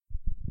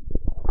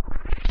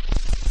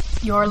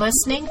You're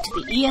listening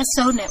to the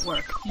ESO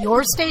Network,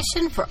 your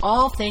station for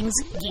all things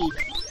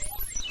geek.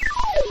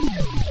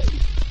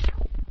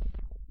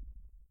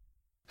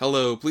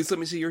 Hello, please let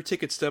me see your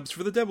ticket stubs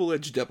for the Devil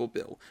Edge Devil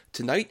Bill.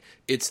 Tonight,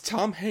 it's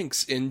Tom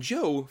Hanks in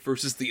Joe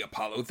versus the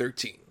Apollo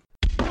 13.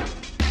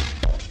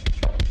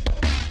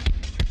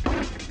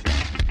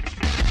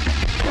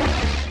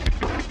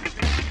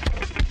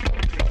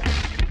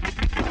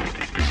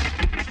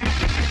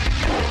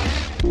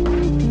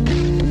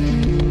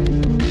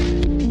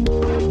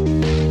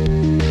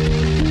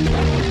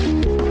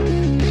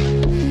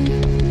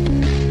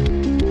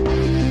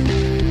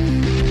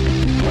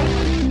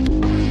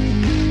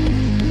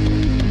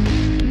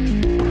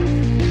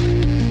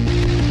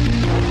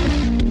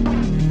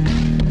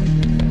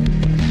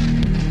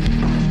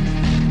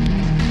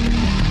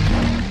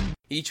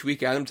 Each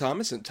week, Adam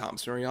Thomas and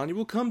Thomas Mariani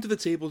will come to the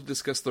table to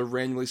discuss the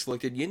randomly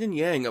selected yin and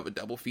yang of a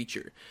double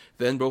feature.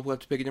 Then both will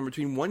have to pick a number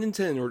between 1 and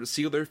 10 in order to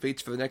seal their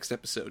fates for the next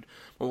episode.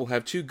 One will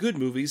have 2 good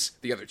movies,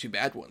 the other 2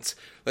 bad ones.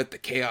 Let the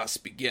chaos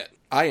begin.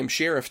 I am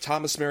Sheriff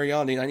Thomas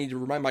Mariani, and I need to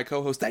remind my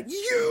co-host that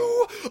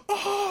you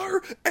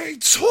are a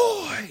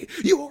toy!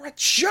 You are a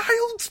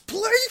child's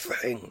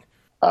plaything!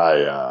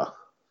 I'm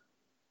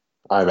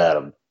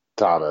Adam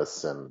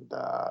Thomas, and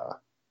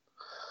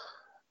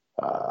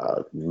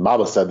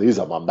Mama said these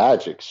are my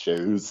magic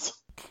shoes.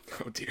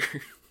 Oh dear.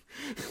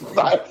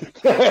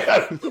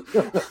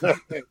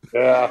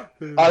 Yeah,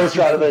 I was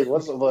trying to think. I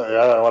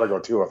don't want to go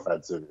too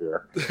offensive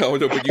here. Oh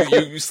no, but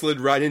you slid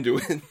right into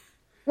it.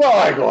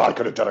 Well, I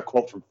could have done a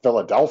quote from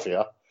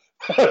Philadelphia.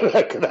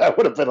 That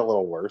would have been a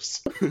little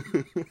worse.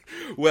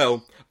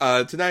 Well,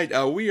 tonight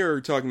we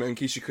are talking about, in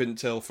case you couldn't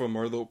tell from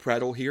our little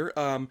prattle here,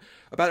 about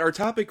our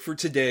topic for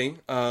today,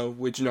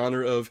 which in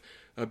honor of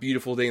A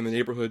Beautiful Day in the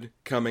Neighborhood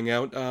coming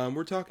out,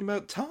 we're talking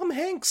about Tom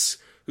Hanks,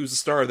 who's the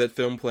star of that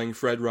film playing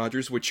Fred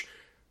Rogers, which,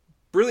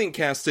 brilliant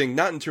casting,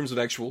 not in terms of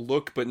actual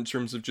look, but in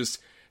terms of just,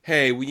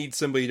 hey, we need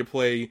somebody to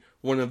play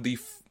one of the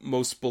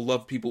most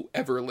beloved people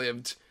ever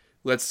lived.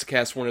 Let's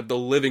cast one of the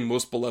living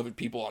most beloved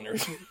people on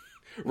Earth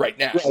right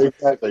now. Yeah,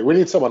 exactly. We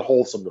need someone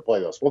wholesome to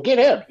play this. Well, get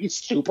him. He's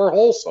super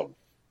wholesome.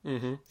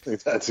 Mm-hmm.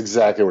 That's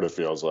exactly what it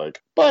feels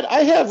like. But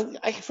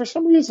I for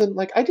some reason,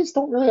 I just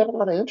don't really have a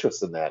lot of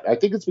interest in that. I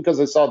think it's because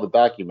I saw the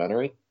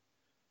documentary.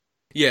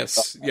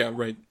 Yes, yeah,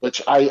 right.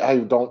 Which I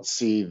don't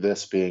see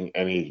this being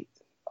any,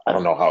 I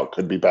don't know how it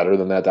could be better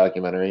than that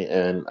documentary,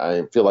 and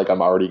I feel like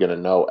I'm already going to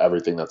know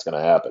everything that's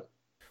going to happen.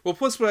 Well,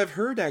 plus what I've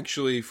heard,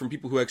 actually, from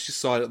people who actually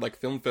saw it at,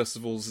 film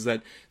festivals, is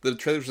that the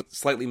trailers are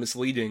slightly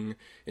misleading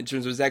in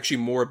terms of it's actually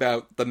more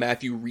about the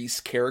Matthew Rhys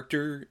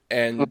character,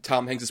 and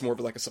Tom Hanks is more of,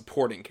 a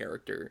supporting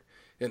character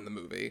in the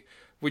movie.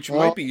 Which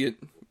might be, at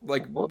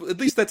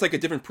least that's, a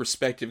different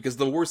perspective, because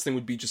the worst thing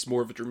would be just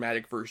more of a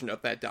dramatic version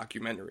of that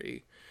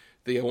documentary,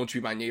 the I Want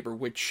You Be My Neighbor,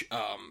 which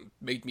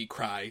made me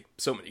cry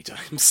so many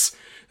times.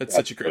 That's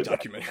such a great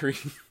documentary.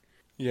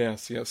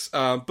 Yes.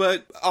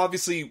 But,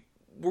 obviously,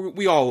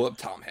 we all love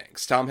Tom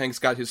Hanks. Tom Hanks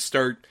got his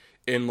start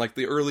in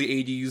the early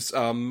 80s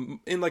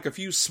in a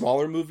few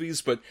smaller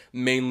movies, but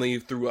mainly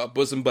through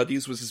Bosom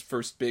Buddies was his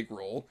first big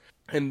role.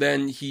 And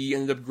then he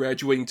ended up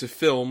graduating to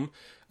film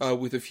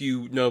with a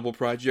few notable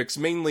projects.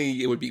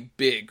 Mainly it would be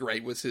Big,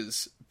 right, was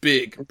his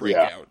big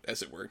breakout,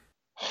 as it were.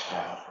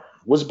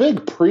 Was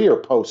Big pre or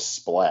post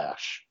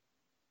Splash?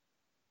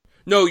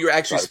 No, you're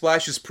actually,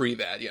 Splash is pre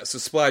that, yeah. So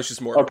Splash is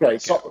more okay,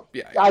 so,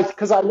 yeah.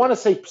 Because I want to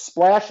say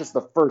Splash is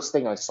the first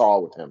thing I saw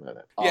with him in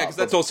it. Yeah, because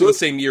that's also the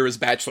same year as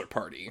Bachelor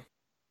Party.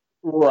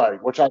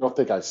 Right, which I don't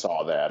think I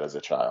saw that as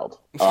a child.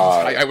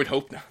 I would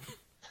hope not.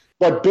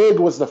 But Big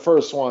was the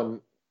first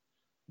one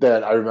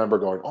that I remember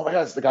going, oh my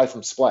God, it's the guy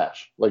from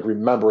Splash.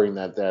 Remembering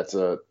that that's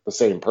the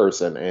same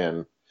person,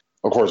 and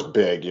of course,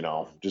 Big,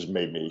 just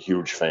made me a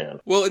huge fan.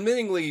 Well,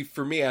 admittingly,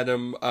 for me,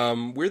 Adam,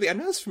 weirdly, I'm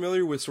not as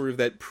familiar with sort of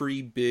that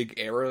pre-Big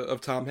era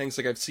of Tom Hanks.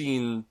 I've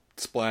seen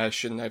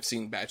Splash and I've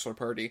seen Bachelor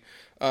Party,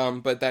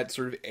 but that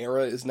sort of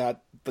era is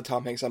not the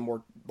Tom Hanks I'm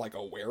more,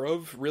 aware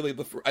of. Really,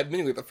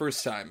 admittingly, the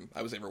first time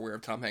I was ever aware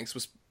of Tom Hanks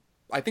was,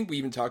 I think we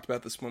even talked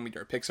about this when we did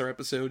our Pixar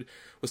episode,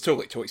 was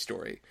totally Toy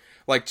Story.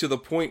 To the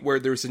point where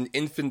there's an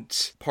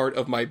infant part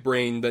of my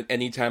brain that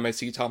anytime I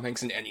see Tom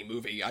Hanks in any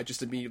movie, I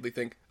just immediately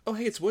think, oh,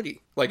 hey, it's Woody.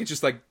 It's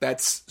just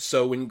that's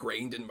so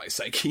ingrained in my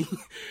psyche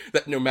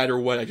that no matter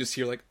what, I just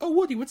hear oh,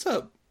 Woody, what's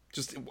up?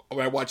 Just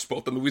when I watched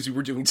both the movies we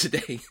were doing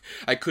today,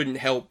 I couldn't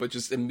help but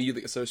just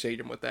immediately associate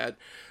him with that.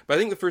 But I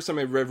think the first time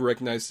I ever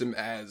recognized him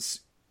as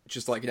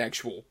just an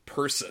actual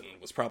person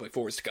was probably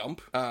Forrest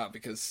Gump,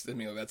 because,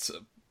 that's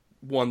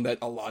one that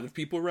a lot of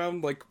people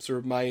around, sort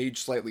of my age,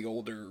 slightly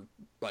older,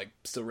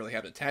 still really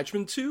have an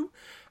attachment to,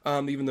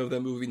 even though that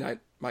movie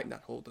might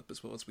not hold up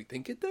as well as we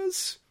think it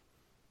does.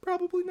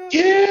 Probably not.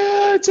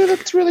 Yeah,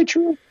 it's really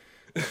true.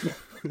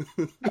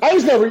 I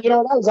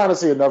was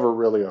honestly never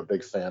really a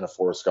big fan of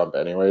Forrest Gump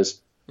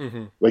anyways.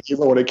 Mm-hmm.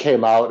 Even when it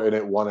came out and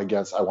it won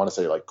against, I want to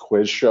say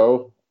Quiz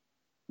Show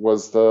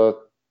was the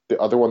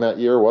other one that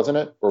year, wasn't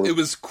it? It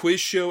was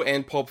Quiz Show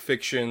and Pulp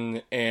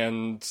Fiction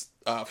and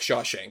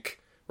Shawshank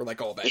or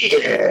like all that.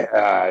 Yeah.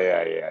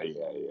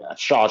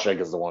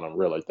 Shawshank is the one I'm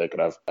really thinking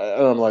of.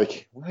 And I'm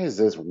like, why is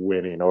this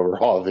winning over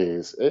all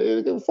these?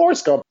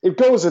 Forrest Gump, it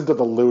goes into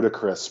the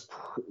ludicrous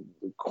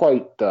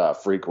quite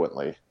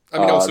frequently. I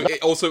mean,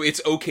 also,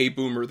 it's Okay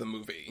Boomer the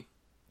movie.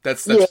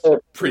 That's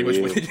pretty much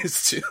what it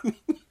is too.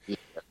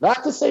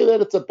 Not to say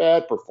that it's a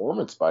bad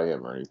performance by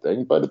him or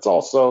anything, but it's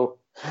also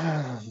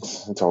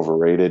it's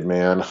overrated,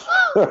 man.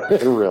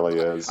 It really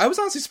is. I was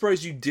honestly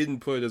surprised you didn't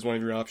put it as one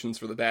of your options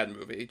for the bad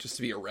movie, just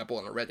to be a rebel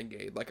and a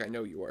renegade, like I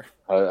know you are.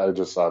 I'm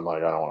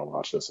like, I don't want to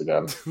watch this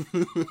again.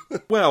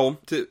 Well,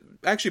 to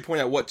actually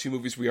point out what two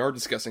movies we are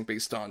discussing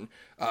based on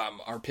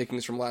our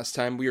pickings from last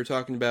time, we are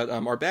talking about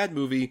our bad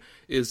movie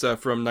is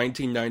from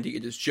 1990.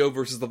 It is Joe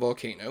versus the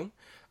Volcano.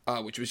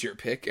 Which was your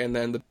pick, and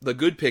then the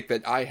good pick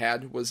that I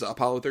had was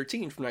Apollo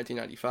 13 from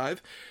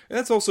 1995, and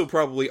that's also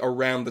probably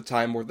around the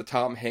time where the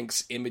Tom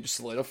Hanks image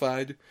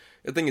solidified.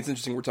 I think it's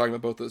interesting we're talking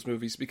about both those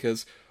movies,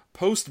 because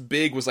post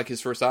Big was like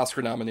his first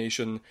Oscar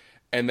nomination,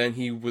 and then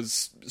he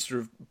was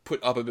sort of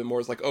put up a bit more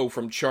as like, oh,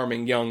 from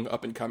charming young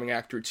up-and-coming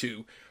actor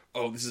to,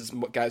 oh, this is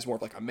guy's more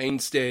of like a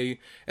mainstay,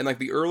 and like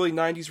the early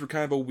 90s were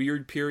kind of a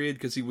weird period,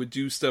 because he would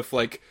do stuff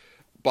like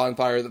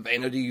Bonfire of the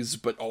Vanities,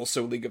 but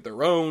also League of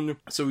Their Own,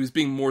 so he's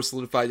being more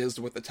solidified as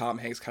to what the Tom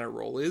Hanks kind of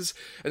role is.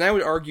 And I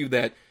would argue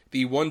that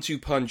the 1-2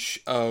 punch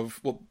of,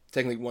 well,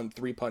 technically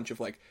 1-3 punch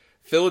of, like,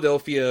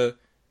 Philadelphia,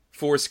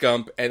 Forrest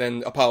Gump, and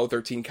then Apollo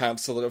 13 kind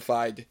of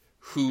solidified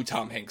who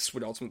Tom Hanks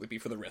would ultimately be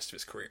for the rest of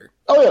his career.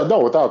 Oh, yeah, no,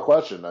 without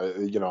question.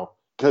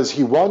 Because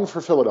he won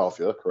for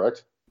Philadelphia,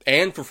 correct?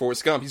 And for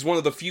Forrest Gump. He's one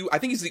of the few, I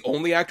think he's the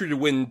only actor to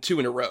win 2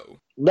 in a row.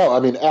 No,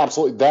 I mean,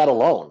 absolutely. That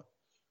alone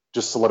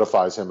just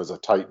solidifies him as a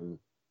titan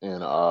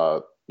and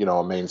a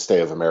mainstay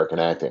of American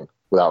acting,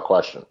 without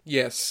question.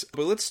 Yes,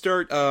 but let's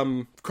start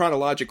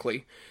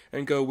chronologically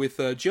and go with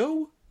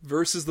Joe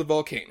versus the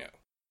Volcano.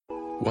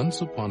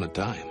 Once upon a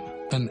time,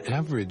 an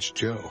average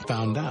Joe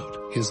found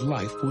out his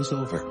life was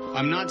over.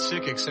 I'm not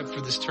sick except for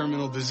this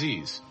terminal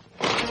disease.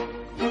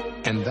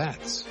 And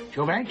that's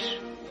Joe Banks?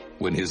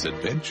 when his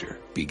adventure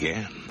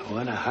began. I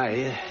want to hire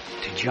you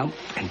to jump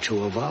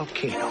into a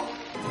volcano.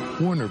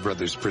 Warner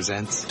Brothers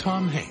presents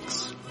Tom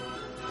Hanks,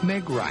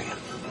 Meg Ryan,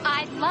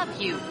 I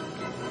love you.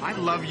 I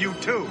love you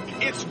too.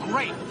 It's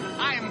great.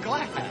 I am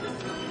glad.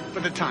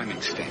 But the timing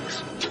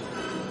stinks.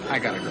 I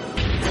gotta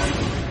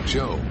go.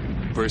 Joe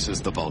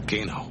versus the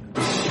Volcano.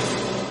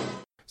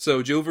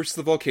 So, Joe vs.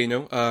 the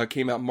Volcano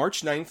came out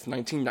March 9th,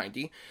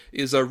 1990,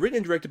 is written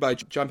and directed by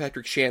John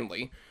Patrick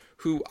Shanley,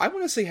 who I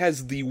want to say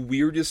has the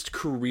weirdest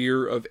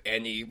career of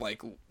any,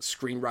 like,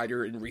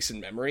 screenwriter in recent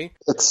memory.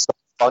 It's so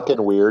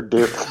fucking weird,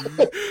 dude.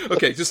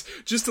 Okay, just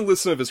to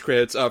list some of his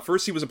credits.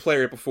 First, he was a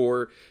playwright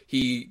before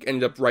he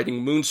ended up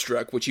writing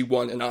Moonstruck, which he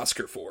won an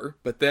Oscar for.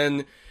 But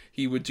then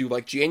he would do,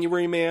 like,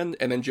 January Man,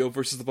 and then Joe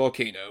vs. the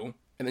Volcano,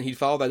 and then he'd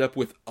follow that up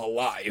with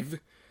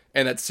Alive.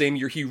 And that same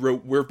year, he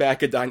wrote We're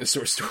Back, A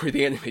Dinosaur Story,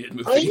 the animated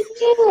movie. I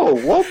know,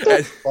 what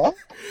the fuck?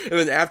 And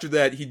then after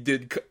that, he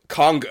did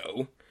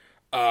Congo.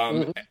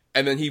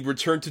 And then he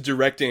returned to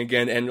directing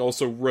again and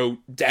also wrote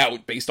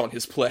Doubt based on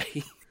his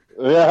play.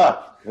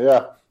 Yeah.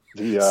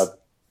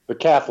 The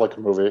Catholic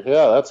movie.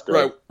 Yeah, that's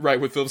great. Right,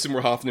 with Philip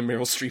Seymour Hoffman and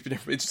Meryl Streep and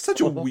everything. It's just such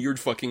a weird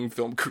fucking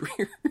film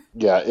career.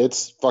 Yeah,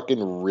 it's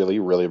fucking really,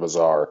 really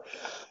bizarre.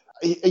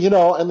 And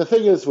the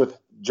thing is with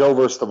Joe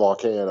vs. the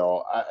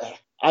Volcano,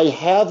 I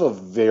have a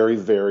very,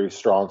 very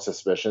strong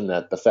suspicion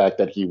that the fact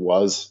that he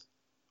was,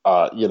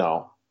 an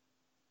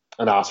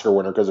Oscar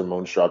winner because of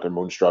Moonstruck, and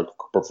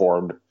Moonstruck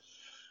performed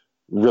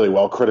really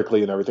well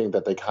critically and everything,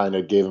 that they kind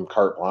of gave him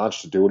carte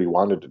blanche to do what he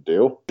wanted to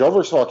do. Joe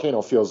vs.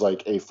 Volcano feels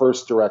like a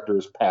first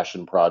director's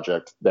passion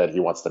project that he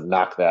wants to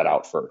knock that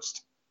out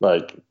first.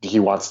 Like,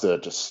 he wants to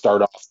just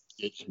start off,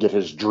 get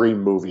his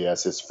dream movie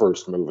as his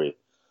first movie.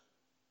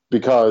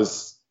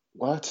 Because,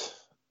 what?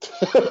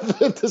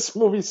 This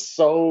movie's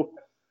so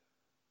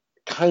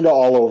kind of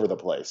all over the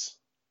place.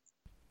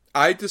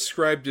 I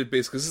described it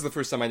basically, this is the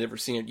first time I'd ever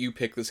seen it. You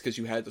picked this because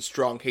you had a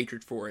strong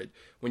hatred for it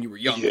when you were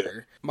younger.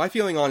 Yeah. My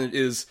feeling on it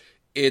is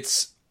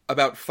it's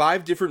about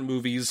 5 different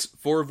movies,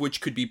 4 of which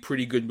could be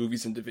pretty good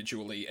movies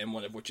individually, and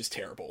 1 of which is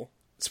terrible.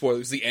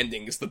 Spoilers, the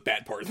ending is the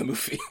bad part of the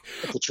movie.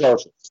 It's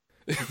atrocious.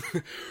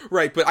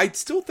 Right, but I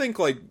still think,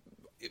 like,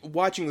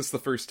 watching this the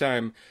first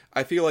time,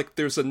 I feel like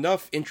there's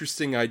enough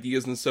interesting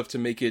ideas and stuff to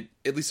make it,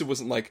 at least it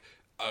wasn't like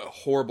a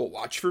horrible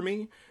watch for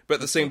me, but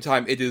at the same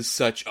time, it is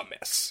such a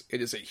mess.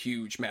 It is a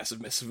huge,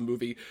 massive mess of a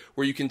movie,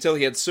 where you can tell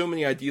he had so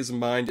many ideas in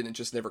mind, and it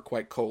just never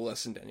quite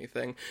coalesced into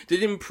anything.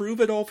 Did it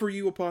improve at all for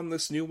you upon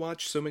this new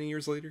watch so many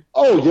years later?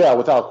 Oh, yeah,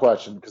 without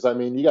question, because, I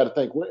mean, you got to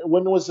think,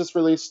 when was this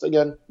released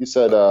again? You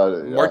said...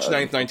 March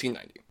 9th,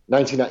 1990.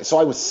 1990. So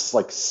I was,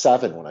 like,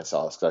 7 when I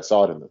saw this, because I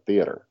saw it in the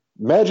theater.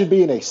 Imagine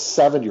being a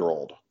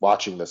 7-year-old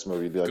watching this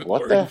movie and be like, Good what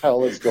Lord. the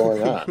hell is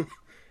going on?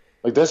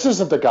 Like, this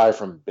isn't the guy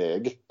from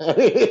Big.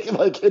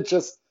 Like, it's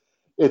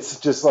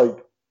just like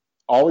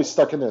always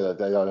stuck in there.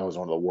 That was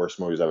one of the worst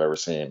movies I've ever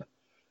seen.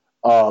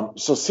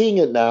 So seeing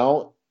it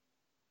now,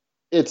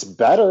 it's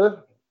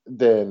better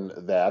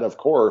than that, of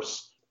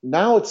course.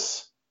 Now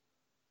it's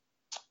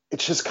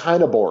it's just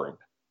kind of boring.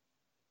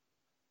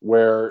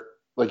 Where,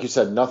 like you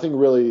said, nothing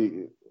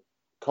really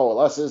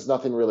coalesces,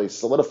 nothing really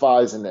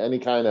solidifies into any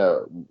kind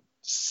of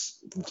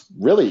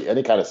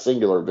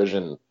singular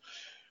vision.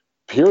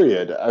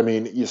 Period. I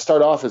mean, you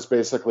start off as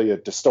basically a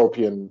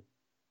dystopian,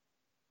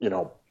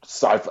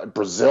 sci-fi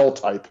Brazil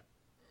type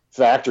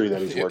factory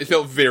that he's working. It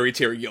felt very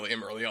Terry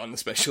Gilliam early on,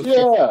 especially.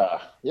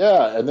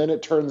 Yeah, and then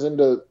it turns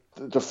into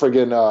the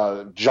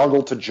friggin'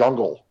 Jungle to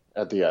Jungle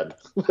at the end,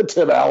 the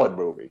Tim Allen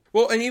movie.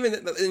 Well, and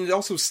it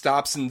also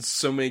stops in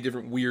so many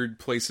different weird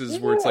places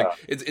where it's like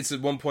it's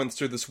at one point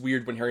sort of this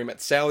weird When Harry Met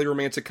Sally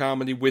romantic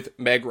comedy with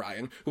Meg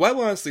Ryan, who I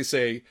will honestly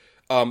say,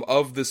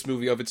 of this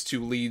movie, of its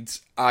two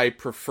leads, I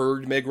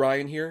preferred Meg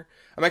Ryan here.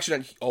 I'm actually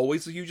not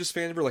always the hugest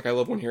fan of her. Like, I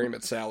love When Harry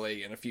Met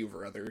Sally and a few of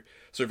her other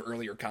sort of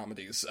earlier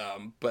comedies.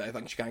 But I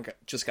think she kind of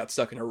just got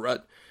stuck in a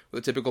rut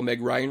with a typical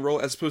Meg Ryan role,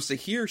 as opposed to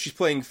here, she's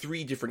playing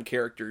 3 different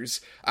characters.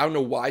 I don't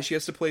know why she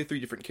has to play 3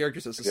 different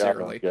characters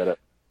necessarily. Yeah, I get it.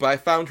 But I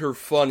found her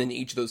fun in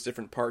each of those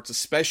different parts,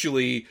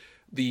 especially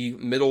the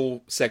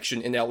middle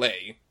section in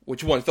LA,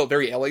 which one felt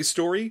very LA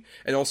Story,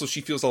 and also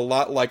she feels a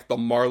lot like the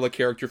Marla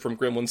character from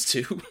Gremlins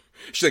 2.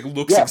 She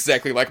looks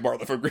exactly like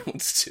Marla from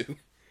Gremlins 2.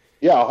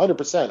 Yeah,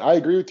 100%. I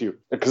agree with you,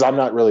 because I'm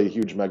not really a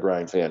huge Meg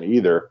Ryan fan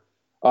either.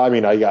 I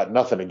mean, I got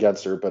nothing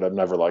against her, but I'm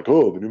never like,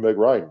 oh, the new Meg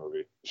Ryan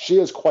movie. She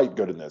is quite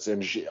good in this,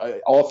 and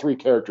all 3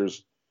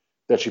 characters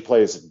that she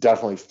plays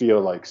definitely feel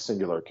like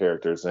singular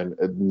characters, and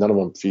none of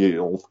them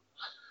feel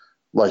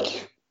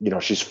like,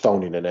 she's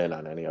phoning it in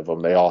on any of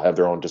them. They all have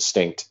their own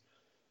distinct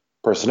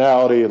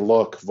personality,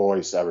 look,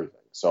 voice, everything.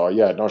 So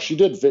yeah, no, she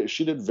did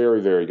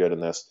very, very good in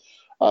this.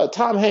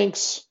 Tom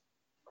Hanks,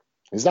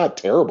 he's not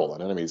terrible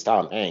in it. I mean, he's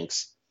Tom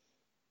Hanks,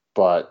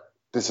 but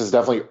this is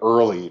definitely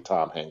early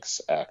Tom Hanks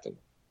acting.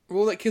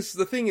 Well, because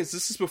the thing is,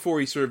 this is before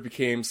he sort of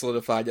became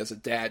solidified as a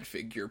dad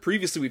figure.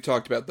 Previously, we've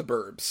talked about The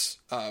Burbs,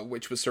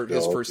 which was sort of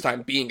his first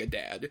time being a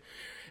dad.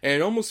 And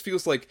it almost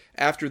feels like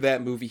after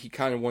that movie, he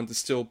kind of wanted to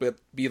still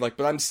be like,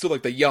 but I'm still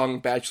like the young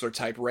bachelor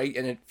type, right?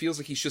 And it feels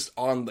like he's just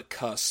on the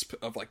cusp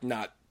of like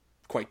not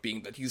quite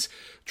being that. He's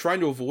trying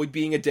to avoid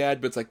being a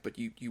dad, but it's like, but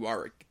you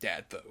are a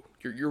dad though.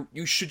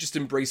 You should just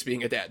embrace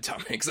being a dad,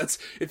 Tom Hanks.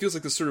 It feels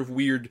like this sort of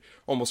weird,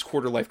 almost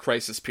quarter-life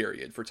crisis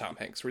period for Tom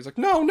Hanks, where he's like,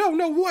 no,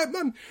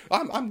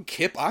 I'm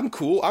Kip, I'm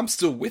cool, I'm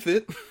still with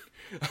it.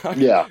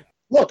 Yeah.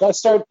 Look, I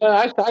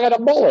got a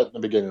mullet in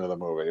the beginning of the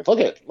movie. Look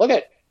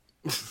it.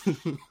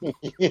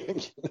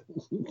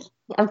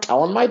 I'm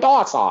telling my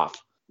boss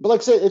off. But like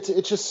I said,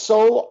 it's just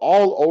so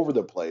all over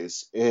the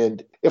place.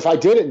 And if I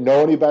didn't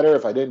know any better,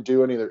 if I didn't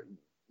do any other,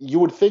 you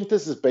would think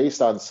this is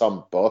based on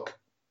some book.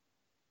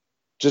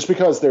 Just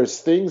because there's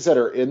things that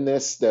are in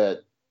this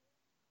that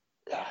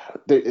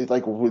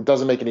it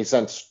doesn't make any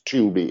sense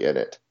to be in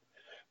it.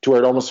 To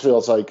where it almost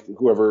feels like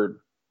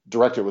whoever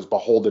directed was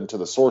beholden to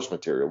the source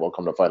material. We'll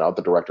come to find out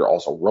the director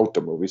also wrote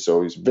the movie,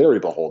 so he's very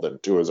beholden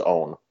to his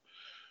own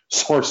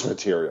source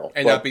material.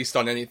 And not based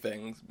on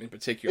anything in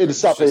particular.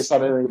 It's not based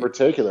on anything in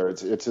particular.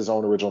 It's his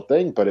own original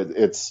thing, but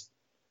it's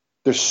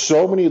there's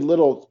so many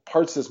little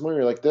parts of this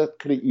movie like that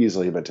could have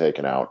easily been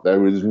taken out. There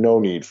was no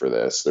need for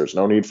this. There's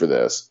no need for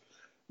this.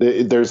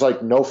 There's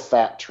like no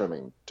fat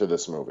trimming to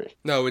this movie.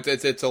 No,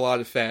 it's a lot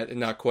of fat and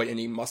not quite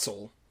any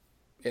muscle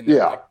in there.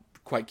 Yeah.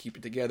 Quite keep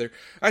it together.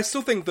 I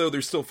still think, though,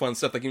 there's still fun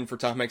stuff. Like, even for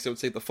Tom Hanks, I would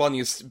say the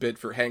funniest bit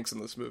for Hanks in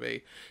this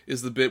movie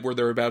is the bit where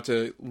they're about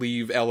to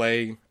leave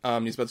L.A.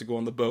 He's about to go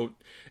on the boat,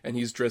 and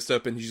he's dressed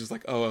up, and he's just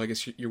like, oh, I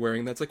guess you're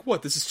wearing that. It's like,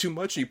 what? This is too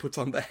much? And he puts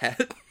on the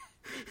hat.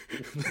 I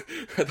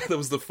thought that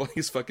was the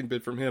funniest fucking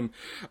bit from him.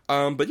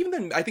 But even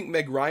then, I think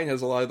Meg Ryan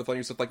has a lot of the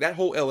funnier stuff. Like, that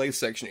whole LA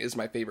section is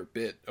my favorite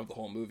bit of the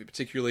whole movie,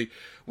 particularly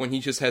when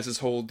he just has his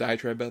whole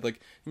diatribe about,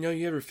 like,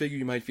 you ever figure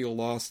you might feel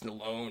lost and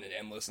alone and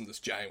endless in this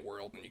giant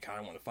world and you kind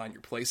of want to find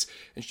your place?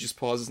 And she just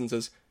pauses and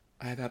says,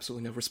 I have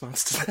absolutely no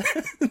response to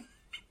that.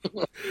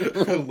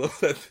 I love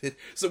that bit.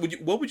 So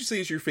what would you say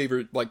is your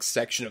favorite, like,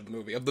 section of the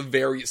movie, of the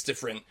various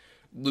different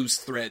loose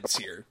threads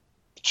here?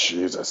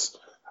 Jesus.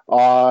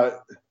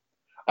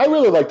 I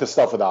really like the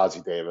stuff with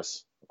Ozzie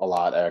Davis a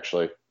lot,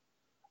 actually.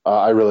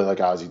 I really like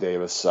Ozzie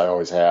Davis. I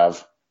always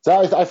have.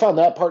 So I found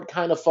that part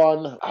kind of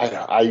fun.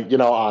 I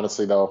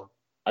honestly, though,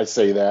 I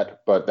say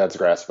that, but that's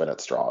grasping at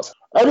straws.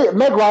 I mean,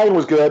 Meg Ryan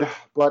was good,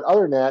 but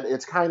other than that,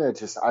 it's kind of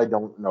just, I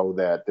don't know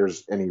that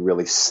there's any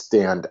really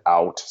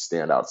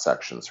standout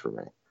sections for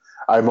me.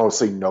 I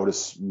mostly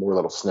notice more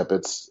little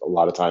snippets a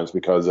lot of times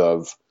because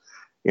of,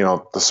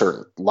 a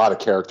lot of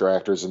character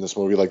actors in this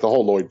movie. Like the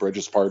whole Lloyd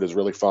Bridges part is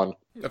really fun.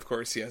 Of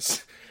course,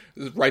 yes.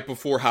 Right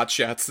before Hot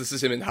Shots, this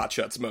is him in Hot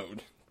Shots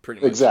mode,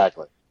 pretty much.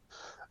 Exactly.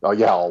 Oh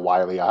yeah, all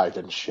wily-eyed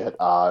and shit.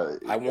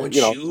 I want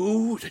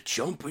you to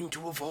jump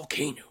into a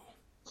volcano.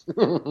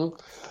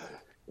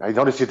 I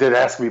noticed you did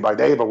ask me by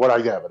name, but what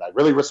I get, and I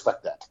really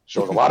respect that.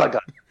 Shows a lot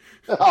of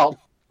guts.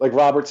 Like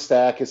Robert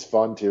Stack is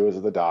fun too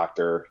as the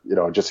doctor.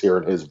 Just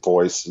hearing his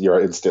voice, you're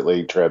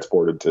instantly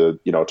transported to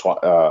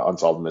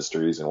Unsolved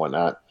Mysteries and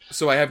whatnot.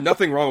 So I have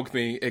nothing wrong with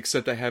me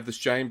except I have this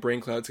giant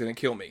brain cloud that's going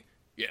to kill me.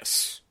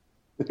 Yes.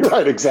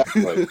 Right,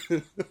 exactly.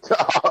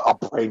 A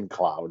brain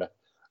cloud.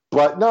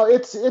 But no,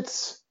 it's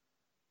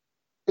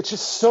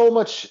just so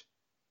much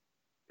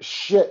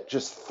shit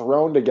just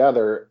thrown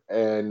together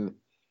and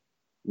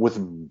with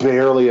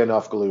barely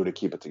enough glue to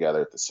keep it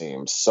together at the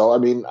seams. So, I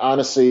mean,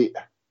 honestly,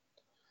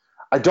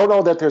 I don't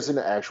know that there's an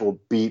actual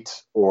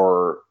beat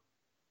or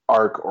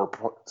arc or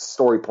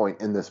story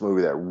point in this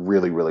movie that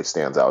really, really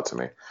stands out to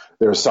me.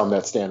 There are some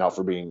that stand out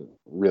for being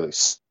really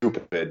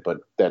stupid, but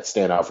that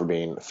stand out for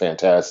being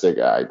fantastic.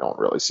 I don't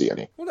really see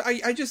any. Well,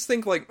 I just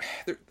think, like,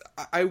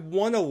 I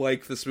want to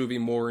like this movie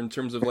more in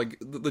terms of, like,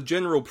 the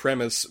general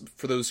premise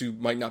for those who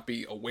might not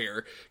be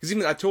aware. Because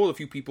even I've told a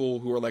few people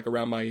who are, like,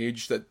 around my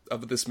age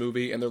of this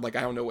movie, and they're like,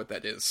 I don't know what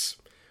that is.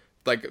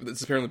 Like,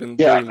 it's apparently been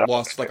very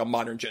lost to, like, a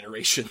modern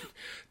generation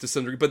to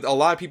some degree. But a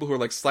lot of people who are,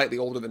 like, slightly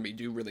older than me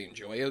do really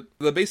enjoy it.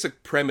 The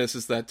basic premise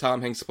is that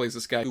Tom Hanks plays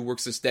this guy who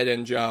works this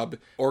dead-end job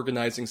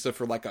organizing stuff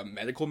for, like, a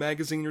medical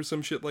magazine or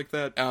some shit like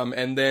that.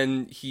 And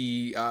then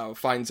he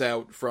finds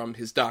out from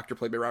his doctor,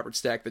 played by Robert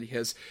Stack, that he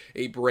has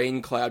a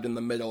brain cloud in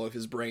the middle of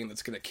his brain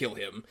that's going to kill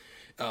him.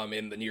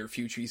 In the near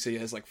future. He said he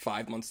has like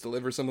 5 months to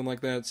live or something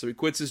like that. So he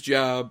quits his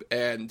job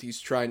and he's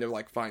trying to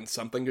like find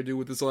something to do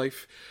with his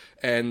life.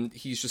 And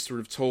he's just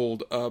sort of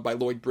told by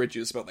Lloyd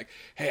Bridges about like,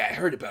 hey, I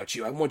heard about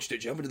you. I want you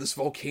to jump into this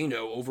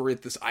volcano over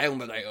at this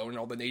island that I own and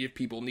all the native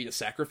people need a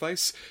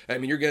sacrifice. I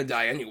mean, you're going to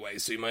die anyway,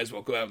 so you might as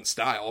well go out in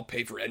style. I'll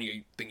pay for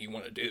anything you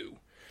want to do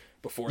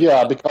before.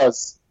 Yeah,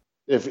 because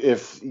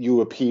if you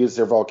appease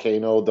their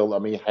volcano, they'll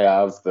let me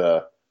have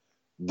the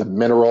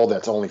mineral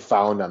that's only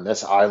found on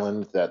this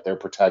island that they're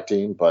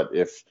protecting. But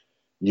if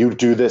you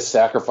do this,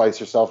 sacrifice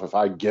yourself, if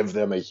I give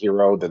them a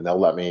hero, then they'll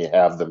let me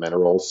have the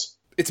minerals.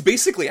 It's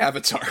basically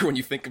Avatar when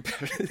you think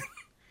about it.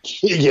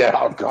 Yeah,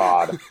 oh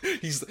God.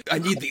 I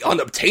need the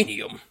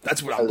unobtainium.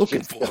 That's what I'm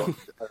looking for.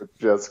 I'm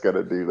just going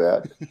to do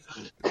that.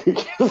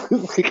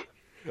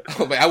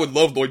 Oh man, I would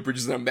love Lloyd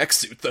Bridges in a mech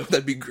suit, though.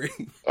 That'd be great.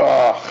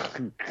 Oh,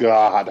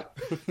 God.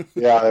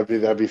 Yeah,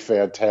 that'd be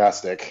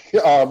fantastic.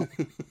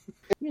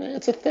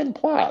 It's a thin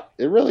plot.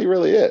 It really,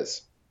 really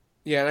is.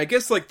 Yeah, and I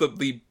guess like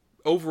the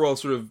overall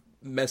sort of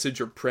message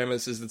or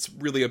premise is it's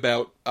really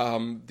about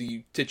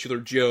the titular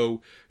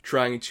Joe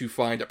trying to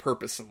find a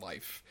purpose in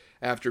life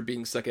after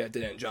being stuck at a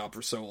dead-end job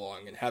for so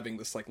long and having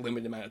this like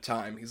limited amount of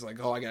time. He's like,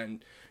 oh, I gotta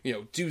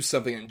do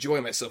something and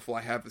enjoy myself while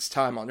I have this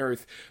time on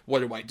Earth. What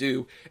do I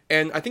do?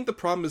 And I think the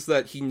problem is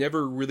that he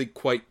never really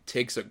quite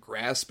takes a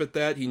grasp at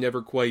that. He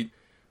never quite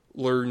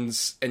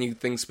learns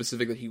anything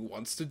specific that he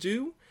wants to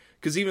do.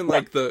 Because even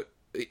like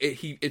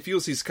it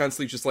feels he's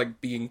constantly just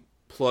like being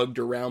plugged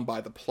around by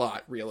the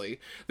plot, really.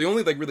 The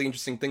only like really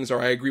interesting things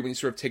are, I agree, when he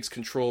sort of takes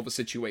control of a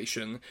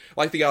situation,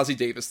 like the Ozzie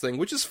Davis thing,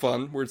 which is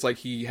fun, where it's like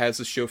he has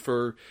a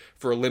chauffeur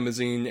for a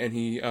limousine and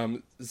he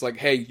is like,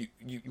 hey,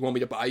 you want me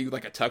to buy you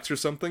like a tux or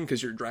something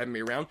because you're driving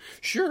me around?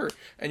 Sure.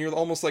 And you're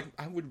almost like,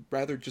 I would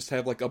rather just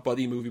have like a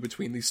buddy movie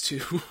between these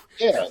two.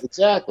 Yeah,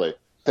 exactly.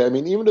 I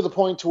mean, even to the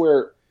point to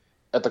where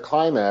at the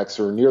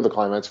climax or near the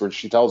climax where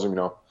she tells him,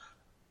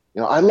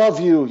 I love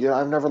you.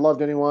 I've never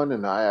loved anyone,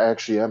 and I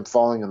actually am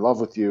falling in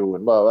love with you.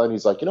 And blah, blah. And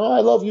he's like,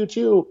 I love you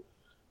too.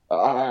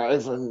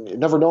 I've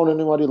never known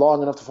anybody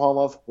long enough to fall in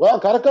love. Well,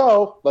 gotta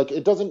go. Like, he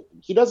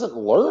doesn't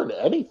learn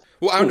anything.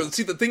 Well, I don't know.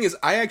 See, the thing is,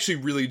 I actually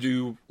really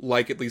do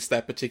like at least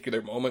that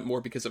particular moment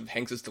more because of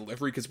Hanks'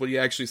 delivery, because what he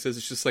actually says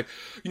is just like,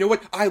 you know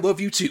what? I love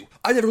you too.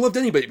 I never loved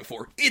anybody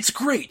before. It's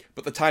great,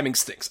 but the timing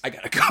stinks. I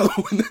gotta go.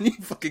 And then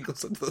he fucking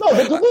goes into the... No,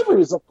 the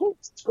delivery is, of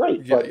course, it's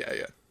great.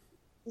 Yeah.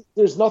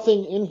 There's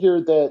nothing in here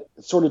that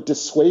sort of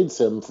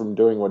dissuades him from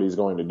doing what he's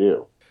going to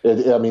do.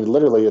 I mean,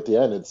 literally at the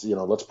end, it's,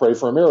 let's pray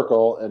for a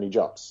miracle, and he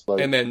jumps.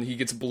 And then he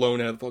gets blown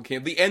out of the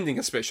volcano. The ending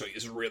especially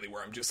is really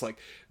where I'm just like,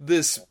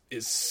 this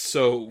is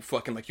so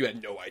fucking like you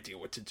had no idea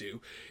what to do.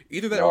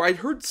 Either that, or I'd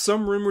heard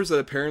some rumors that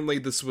apparently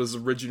this was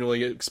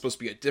originally supposed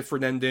to be a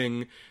different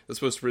ending. That's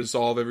supposed to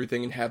resolve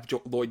everything and have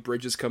Lloyd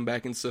Bridges come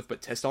back and stuff,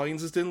 but test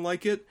audiences didn't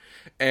like it.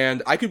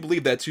 And I could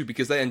believe that too,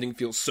 because that ending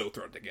feels so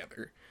thrown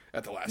together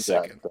at the last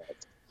second.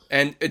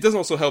 And it doesn't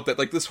also help that,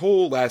 like, this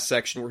whole last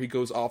section where he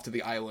goes off to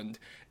the island,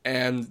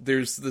 and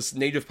there's this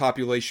native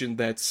population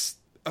that's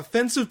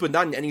offensive, but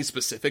not in any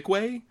specific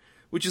way,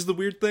 which is the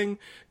weird thing,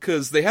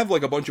 because they have,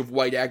 like, a bunch of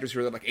white actors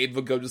here, like, Abe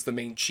Vigoda is the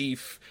main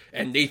chief,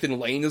 and Nathan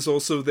Lane is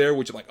also there,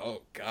 which I'm like,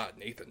 oh, God,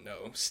 Nathan,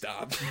 no,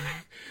 stop.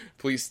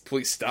 please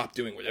stop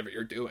doing whatever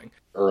you're doing.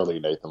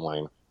 Early Nathan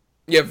Lane.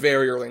 Yeah,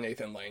 very early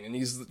Nathan Lane, and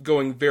he's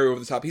going very over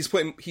the top. He's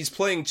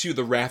playing to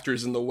the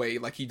rafters in the way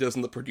like he does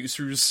in the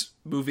Producers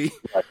movie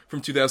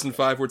from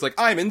 2005, where it's like,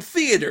 I'm in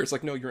theater. It's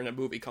like, no, you're in a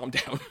movie. Calm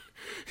down.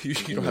 you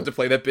don't have to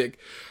play that big.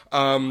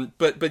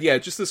 But yeah,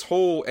 just this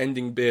whole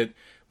ending bit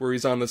where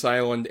he's on this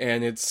island,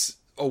 and it's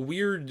a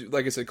weird,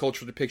 like I said,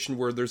 cultural depiction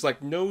where there's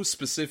like no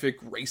specific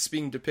race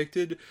being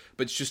depicted,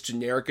 but it's just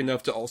generic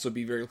enough to also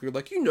be very clear,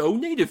 like,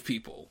 native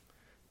people.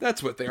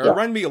 That's what they are. Yeah. It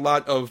reminded me a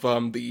lot of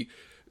the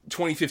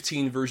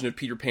 2015 version of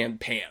Peter Pan,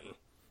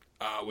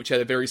 which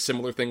had a very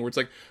similar thing where it's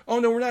like,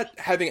 oh no, we're not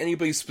having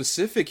anybody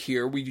specific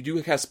here. We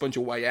do cast a bunch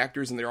of white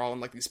actors and they're all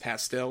in like these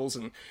pastels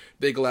and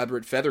big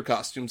elaborate feather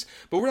costumes,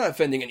 but we're not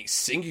offending any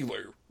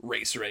singular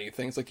race or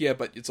anything. It's like, yeah,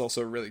 but it's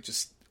also really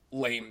just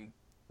lame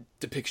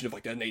depiction of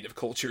like a native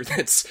culture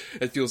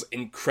that feels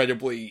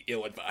incredibly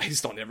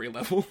ill-advised on every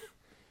level.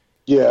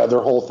 Yeah,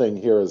 their whole thing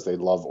here is they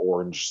love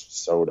orange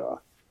soda.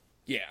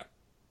 Yeah.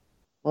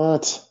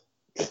 What?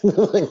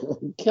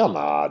 Come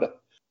on.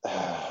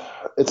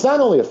 It's not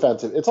only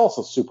offensive, it's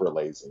also super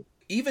lazy.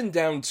 Even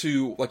down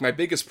to, like, my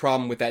biggest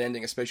problem with that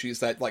ending especially is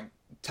that, like,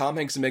 Tom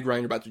Hanks and Meg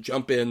Ryan are about to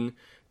jump in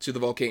to the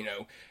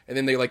volcano, and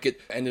then they, like,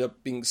 ended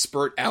up being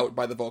spurt out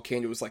by the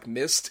volcano's, like,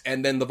 mist,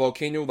 and then the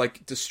volcano,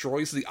 like,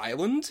 destroys the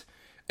island,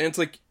 and it's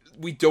like,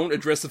 we don't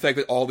address the fact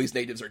that all these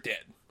natives are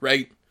dead,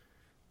 right?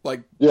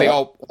 Like, they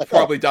all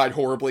probably died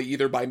horribly,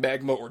 either by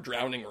magma or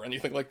drowning or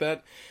anything like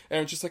that,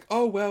 and it's just like,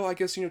 oh, well, I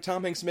guess,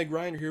 Tom Hanks and Meg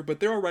Ryan are here, but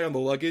they're alright on the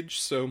luggage,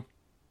 so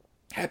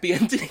happy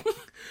ending?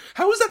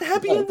 How is that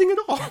happy ending at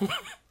all?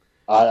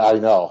 I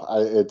know.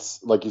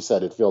 It's like you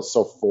said, it feels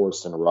so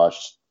forced and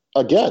rushed.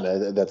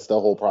 Again, that's the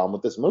whole problem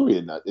with this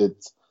movie.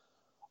 It's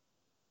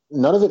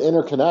none of it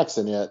interconnects,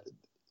 and yet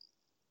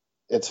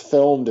it's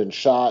filmed and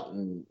shot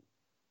and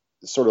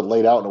sort of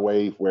laid out in a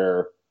way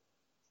where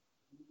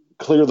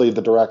clearly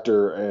the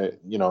director,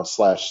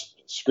 slash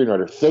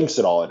screenwriter thinks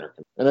it all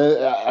interconnects. And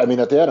I mean,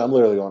 at the end, I'm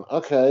literally going,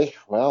 okay,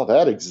 well,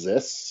 that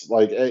exists.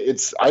 Like,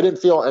 I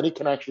didn't feel any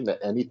connection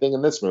to anything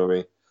in this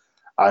movie.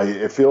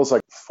 It feels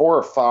like 4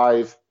 or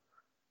 5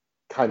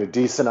 kind of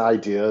decent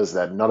ideas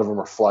that none of them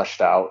are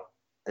fleshed out,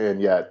 and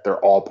yet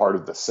they're all part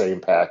of the same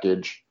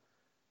package.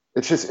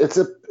 It's just,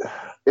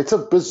 it's a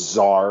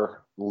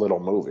bizarre little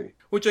movie.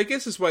 Which I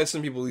guess is why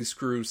some people at least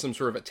grew some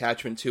sort of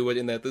attachment to it,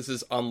 in that this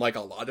is unlike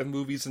a lot of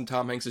movies in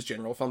Tom Hanks'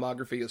 general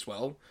filmography as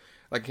well.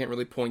 Like, I can't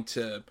really point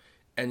to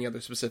any other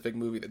specific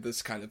movie that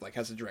this kind of, like,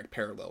 has a direct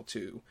parallel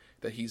to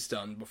that he's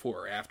done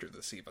before or after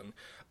this, even.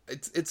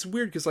 It's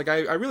weird, because, like,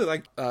 I really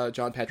like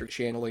John Patrick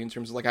Shanley in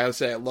terms of, like, I would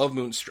say I love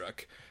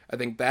Moonstruck. I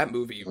think that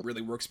movie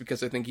really works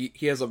because I think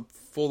he has a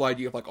full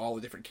idea of, like, all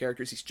the different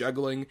characters he's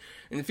juggling,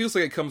 and it feels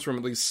like it comes from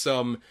at least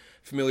some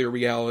familiar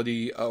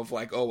reality of,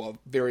 like, a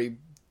very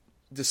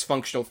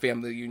dysfunctional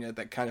family unit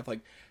that kind of, like,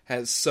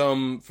 has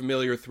some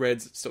familiar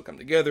threads that still come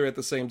together at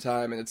the same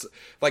time, and it's,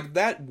 like,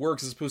 that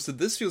works, as opposed to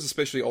this feels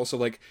especially also,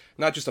 like,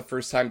 not just a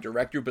first-time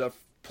director, but a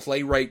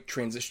playwright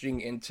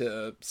transitioning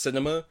into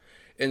cinema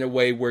in a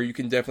way where you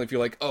can definitely feel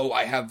like, oh,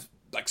 I have,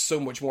 like, so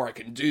much more I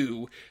can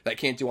do that I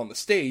can't do on the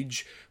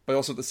stage, but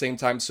also at the same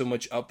time, so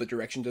much of the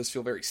direction does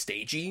feel very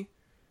stagey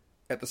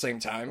at the same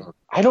time.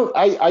 I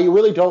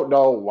really don't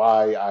know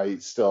why I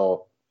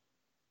still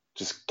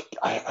just,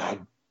 I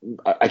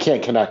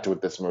can't connect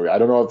with this movie. I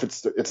don't know if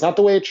it's not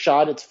the way it's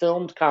shot. It's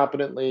filmed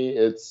competently.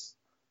 It's,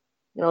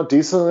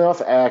 decent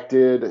enough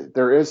acted.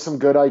 There is some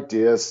good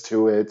ideas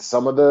to it.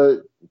 Some of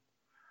the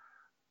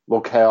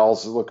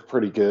locales look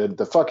pretty good.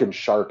 The fucking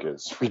shark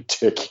is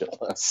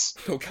ridiculous.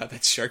 Oh god,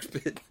 that shark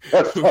bit.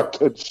 That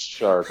fucking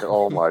shark.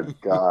 Oh my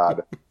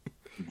god.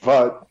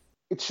 But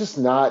it's just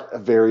not a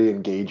very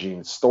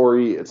engaging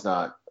story. It's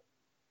not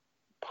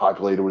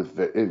populated with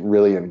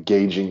really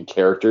engaging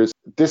characters.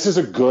 This is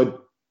a good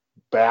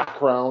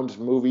background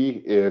movie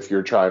if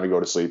you're trying to go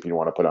to sleep and you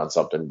want to put on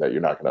something that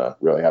you're not going to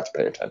really have to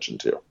pay attention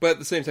to. But at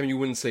the same time, you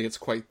wouldn't say it's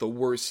quite the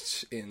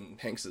worst in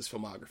Hanks's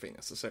filmography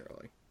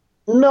necessarily.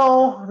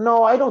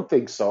 No, I don't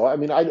think so. I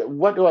mean, I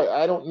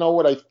don't know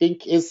what I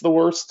think is the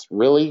worst,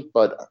 really,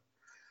 but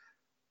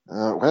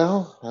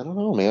well, I don't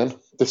know, man.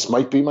 This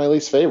might be my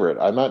least favorite.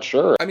 I'm not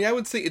sure. I mean, I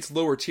would say it's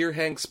lower tier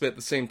Hanks, but at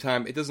the same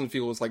time, it doesn't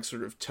feel as, like,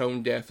 sort of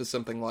tone deaf as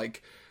something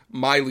like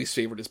my least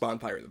favorite is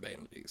Bonfire of the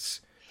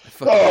Vanities.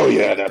 Oh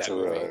yeah, that's a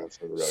really bad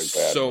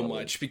so movie.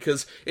 much,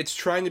 because it's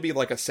trying to be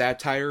like a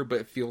satire,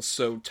 but it feels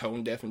so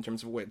tone deaf in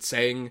terms of what it's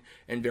saying,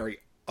 and very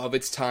of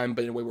its time,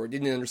 but in a way where it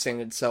didn't understand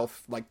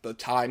itself, like the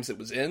times it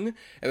was in,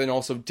 and then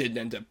also didn't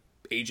end up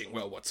aging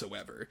well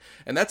whatsoever.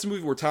 And that's a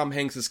movie where Tom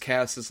Hanks is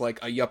cast as like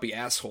a yuppie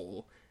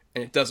asshole,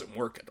 and it doesn't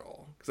work at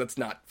all, because that's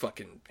not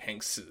fucking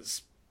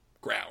Hanks's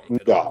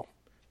ground at all.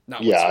 Not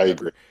whatsoever. I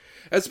agree.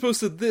 As opposed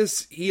to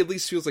this, he at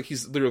least feels like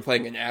he's literally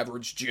playing an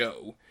average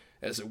Joe,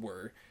 as it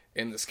were,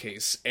 in this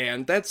case,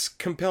 and that's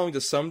compelling to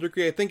some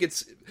degree. I think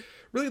it's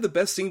really the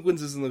best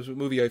sequences in the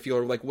movie, I feel,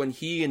 are like when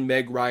he and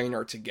Meg Ryan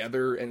are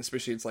together, and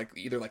especially it's like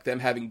either like them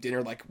having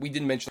dinner. Like, we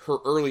didn't mention her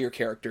earlier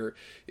character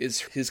is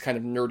his kind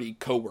of nerdy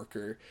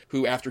coworker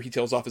who, after he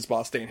tells off his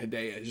boss Dan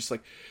Hedaya, is just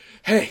like,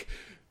 hey,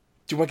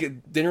 do you want to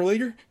get dinner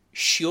later?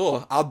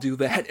 Sure, I'll do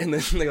that. And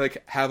then they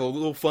like have a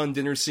little fun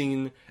dinner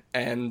scene,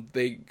 and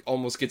they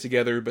almost get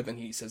together, but then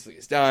he says that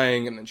he's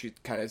dying, and then she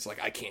kind of is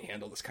like, I can't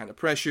handle this kind of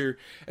pressure.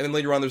 And then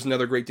later on, there's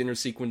another great dinner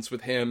sequence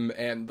with him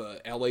and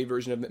the LA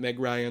version of Meg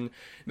Ryan.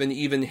 Then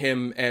even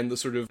him and the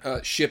sort of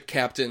ship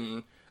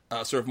captain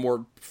sort of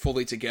more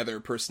fully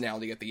together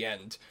personality at the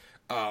end.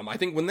 I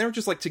think when they're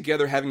just like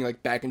together having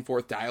like back and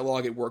forth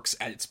dialogue, it works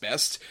at its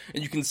best.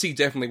 And you can see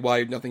definitely why,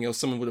 if nothing else,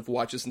 someone would have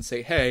watched this and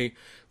say, hey,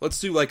 let's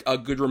do like a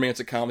good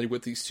romantic comedy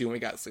with these two, and we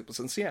got Sleepless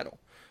in Seattle.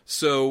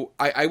 So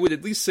I would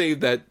at least say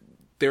that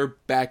their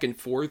back and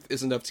forth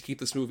is enough to keep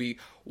this movie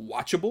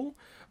watchable.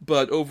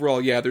 But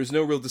overall, yeah, there's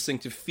no real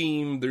distinctive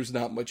theme. There's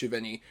not much of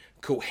any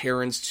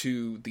coherence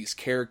to these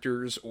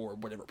characters or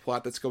whatever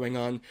plot that's going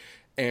on.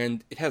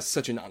 and it has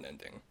such a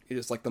non-ending. It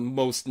is like the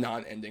most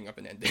non-ending of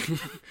an ending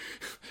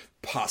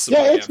possible.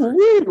 Yeah, it's ever.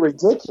 really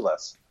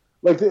ridiculous.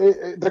 Like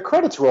the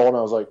credits roll, and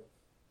I was like,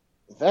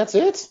 "That's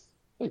it?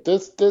 Like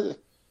this?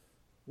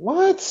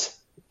 What?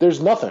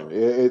 There's nothing.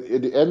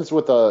 It ends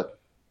with a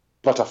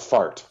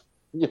fart.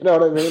 You know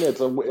what I mean? It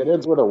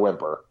ends with a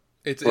whimper.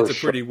 It's a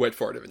pretty wet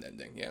fart of an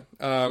ending, yeah.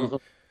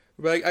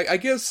 But I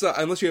guess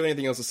unless you have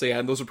anything else to say,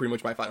 Adam, those are pretty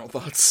much my final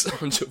thoughts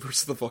on Joe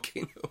versus the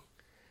Volcano.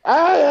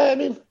 I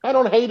mean, I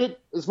don't hate it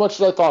as much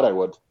as I thought I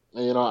would.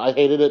 You know, I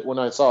hated it when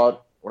I saw it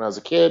when I was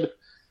a kid.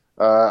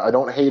 I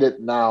don't hate it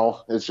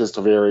now. It's just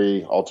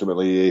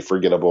ultimately a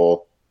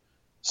forgettable,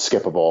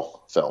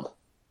 skippable film.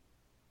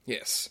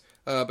 Yes.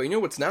 But you know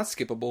what's not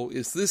skippable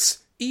is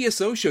this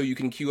ESO show you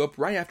can queue up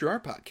right after our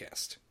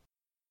podcast.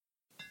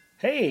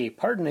 Hey,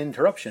 pardon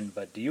interruption,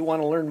 but do you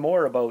want to learn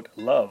more about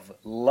love,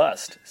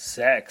 lust,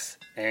 sex,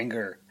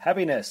 anger,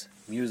 happiness,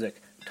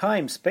 music,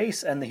 time,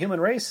 space, and the human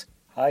race?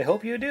 I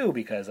hope you do,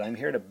 because I'm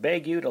here to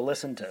beg you to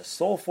listen to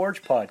Soul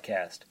Forge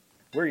Podcast.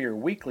 We're your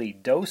weekly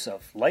dose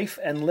of life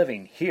and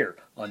living here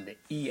on the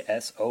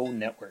ESO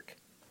Network.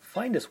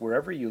 Find us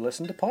wherever you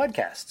listen to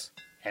podcasts,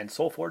 and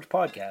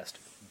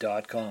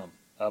soulforgepodcast.com.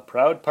 A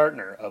proud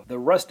partner of the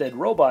Rusted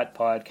Robot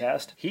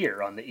Podcast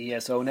here on the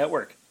ESO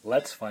Network.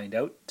 Let's find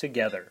out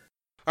together.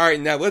 All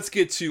right, now let's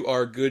get to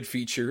our good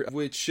feature,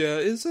 which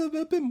is a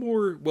bit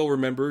more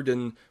well-remembered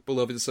and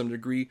beloved to some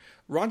degree,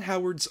 Ron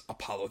Howard's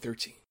Apollo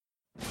 13.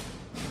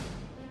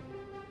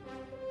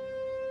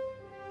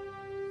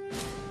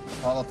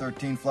 Apollo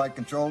 13 flight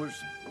controllers,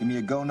 give me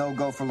a go,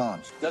 no-go for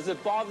launch. Does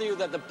it bother you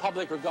that the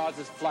public regards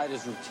this flight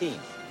as routine?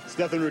 There's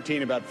nothing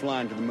routine about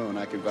flying to the moon.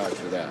 I can vouch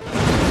for that.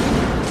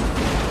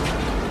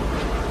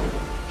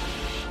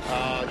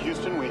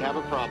 Houston, we have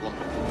a problem.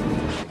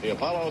 The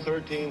Apollo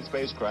 13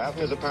 spacecraft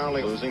is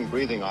apparently losing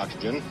breathing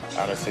oxygen.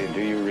 Odyssey,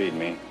 do you read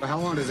me? How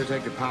long does it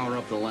take to power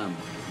up the LEM?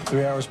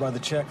 3 hours by the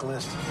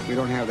checklist. We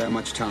don't have that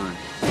much time.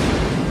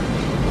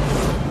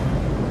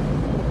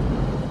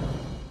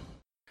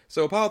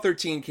 So Apollo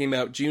 13 came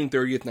out June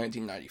 30th,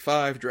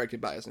 1995,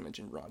 directed by, as I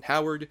mentioned, Ron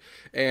Howard,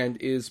 and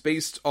is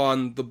based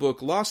on the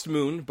book Lost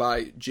Moon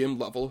by Jim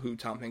Lovell, who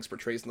Tom Hanks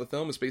portrays in the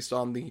film. It's based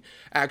on the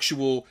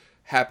actual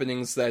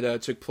happenings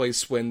that took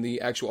place when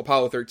the actual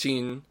Apollo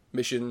 13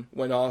 mission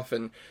went off,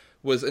 and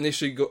was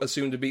initially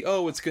assumed to be,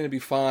 oh, it's going to be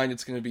fine,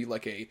 it's going to be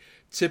like a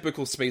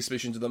typical space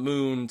mission to the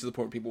moon, to the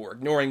point where people were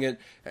ignoring it,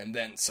 and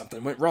then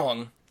something went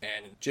wrong,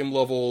 and Jim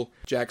Lovell,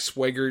 Jack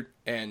Swigert,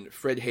 and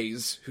Fred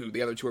Hayes, who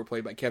the other two are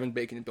played by Kevin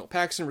Bacon and Bill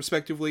Paxton,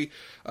 respectively,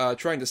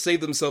 trying to save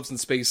themselves in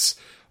space,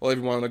 while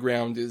everyone on the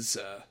ground is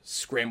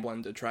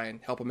scrambling to try and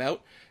help them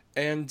out.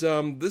 And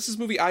this is a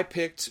movie I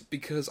picked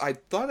because I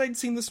thought I'd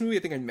seen this movie. I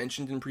think I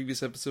mentioned in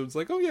previous episodes,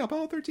 like, oh yeah,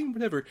 Apollo 13,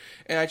 whatever.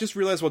 And I just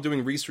realized while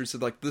doing research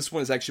that, like, this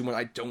one is actually one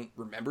I don't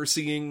remember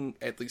seeing,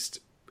 at least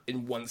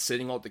in one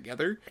sitting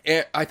altogether.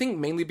 And I think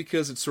mainly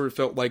because it sort of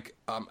felt like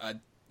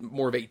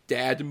more of a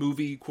dad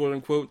movie, quote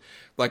unquote.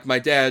 Like, my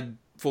dad,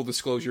 full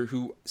disclosure,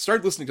 who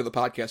started listening to the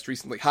podcast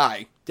recently.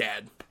 Hi,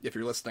 Dad, if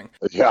you're listening.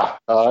 Yeah.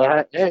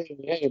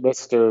 Hey,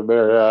 Mr.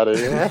 Mariotti.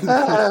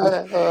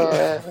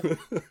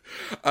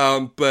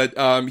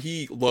 But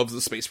he loves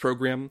the space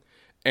program,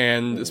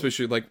 and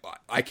especially, like,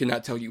 I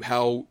cannot tell you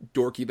how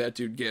dorky that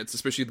dude gets,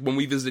 especially when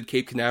we visited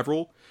Cape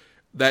Canaveral.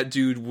 That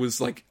dude was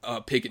like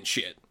a pig in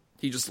shit.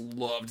 He just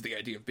loved the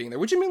idea of being there,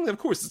 which, I mean, of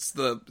course,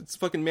 it's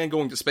fucking man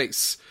going to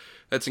space.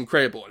 That's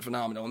incredible and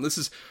phenomenal, and this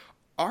is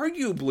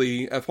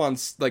arguably, upon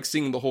like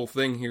seeing the whole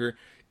thing here,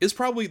 is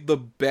probably the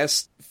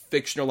best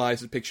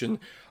fictionalized depiction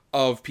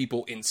of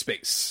people in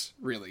space,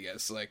 really,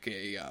 as like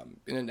a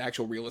in an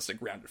actual realistic,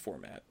 grounded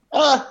format.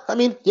 I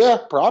mean, yeah,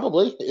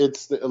 probably.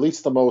 It's at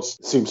least the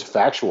most seems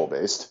factual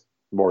based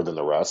more than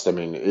the rest. I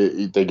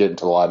mean, they get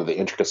into a lot of the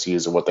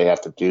intricacies of what they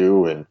have to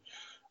do, and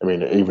I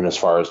mean, even as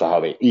far as to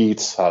how they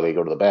eat, how they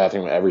go to the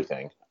bathroom,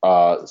 everything.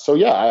 So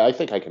yeah, I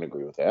think I can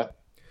agree with that.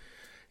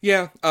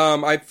 Yeah,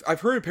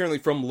 I've heard apparently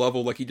from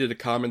Lovell, like, he did a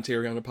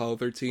commentary on Apollo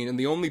 13, and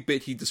the only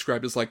bit he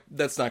described as, like,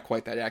 that's not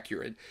quite that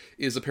accurate,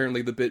 is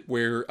apparently the bit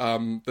where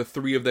the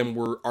three of them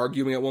were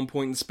arguing at one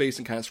point in space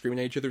and kind of screaming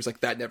at each other. It's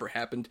like, that never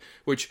happened,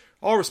 which,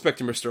 all respect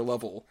to Mr.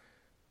 Lovell,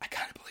 I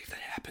kind of believe that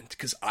happened,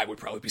 because I would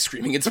probably be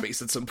screaming in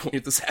space at some point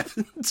if this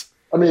happened.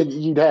 I mean,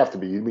 you'd have to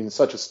be. You'd be in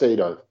such a state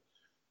of,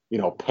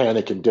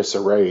 panic and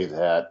disarray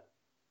that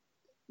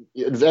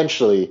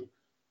eventually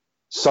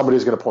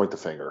somebody's going to point the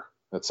finger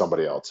at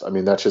somebody else. I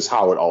mean, that's just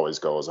how it always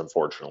goes,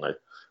 unfortunately.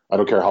 I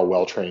don't care how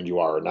well trained you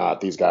are or not.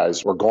 These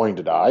guys were going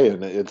to die,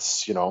 and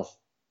it's,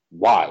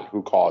 why?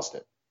 Who caused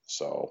it?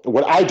 So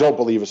what I don't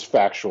believe is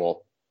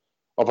factual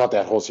about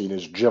that whole scene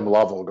is Jim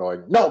Lovell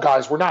going, no,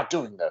 guys, we're not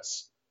doing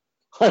this.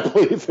 I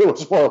believe it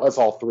was more or less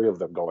all three of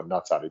them going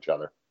nuts on each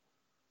other.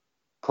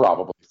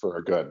 Probably for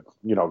a good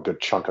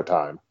chunk of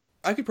time.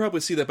 I could probably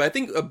see that, but I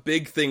think a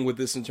big thing with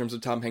this in terms of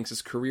Tom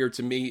Hanks' career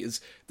to me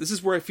is this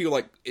is where I feel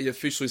like it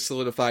officially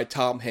solidified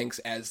Tom Hanks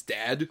as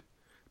dad,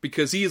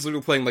 because he is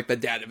literally playing like the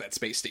dad of that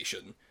space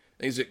station.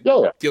 And he's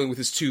Yeah. dealing with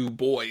his two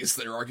boys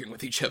that are arguing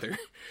with each other.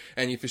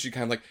 And he officially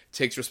kind of like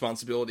takes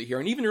responsibility here.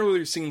 And even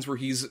earlier scenes where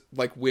he's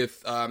like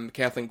with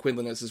Kathleen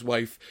Quinlan as his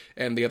wife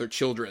and the other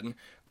children,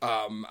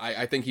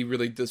 I think he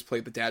really does play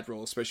the dad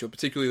role, especially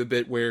particularly the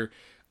bit where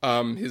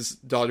his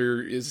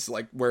daughter is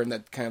like wearing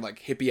that kind of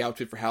like hippie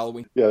outfit for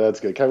Halloween. Yeah, that's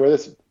good. Can I wear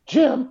this?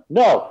 Jim?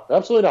 No,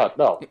 absolutely not.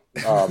 No.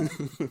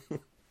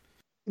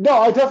 No,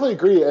 I definitely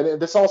agree. And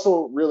this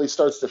also really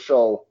starts to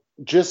show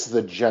just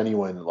the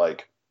genuine,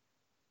 like,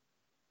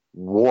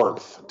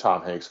 warmth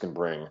Tom Hanks can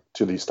bring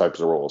to these types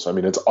of roles. I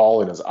mean, it's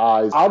all in his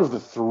eyes. Out of the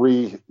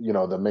three,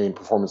 the main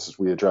performances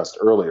we addressed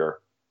earlier,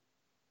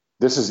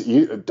 this is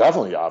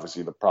definitely,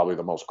 obviously, probably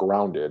the most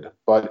grounded,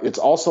 but it's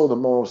also the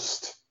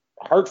most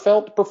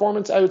heartfelt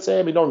performance, I would say.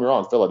 I mean, don't get me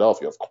wrong,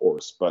 Philadelphia, of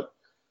course, but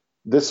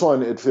this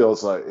one, it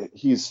feels like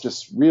he's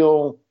just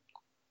real.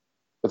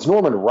 It's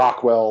Norman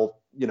Rockwell,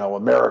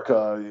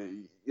 America,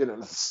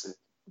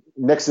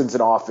 Nixon's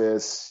in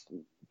office.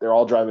 They're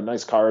all driving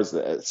nice cars.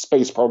 The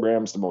space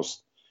program's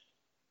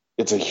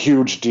it's a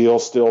huge deal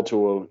still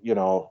to,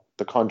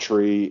 the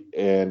country.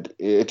 And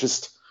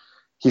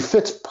he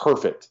fits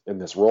perfect in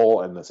this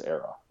role and this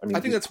era. I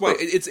think that's why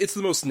it's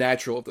the most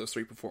natural of those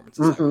three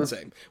performances, I would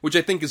say. Which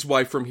I think is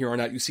why from here on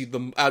out, you see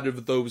them out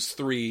of those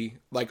three,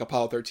 like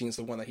Apollo 13 is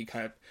the one that he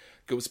kind of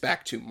goes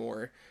back to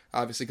more.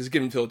 Obviously, because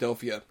given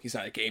Philadelphia, he's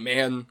not a gay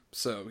man,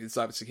 so it's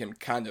obviously him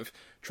kind of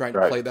trying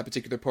to play that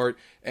particular part.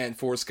 And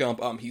Forrest Gump,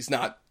 he's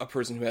not a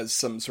person who has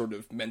some sort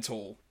of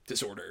mental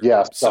disorder.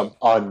 Yeah, some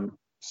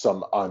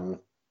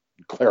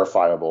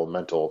unclarifiable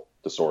mental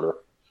disorder.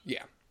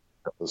 Yeah.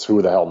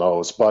 Who the hell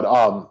knows? But,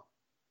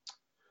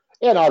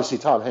 and obviously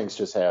Tom Hanks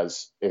just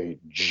has a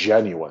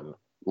genuine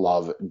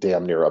love,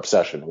 damn near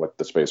obsession with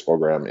the space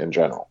program in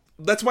general.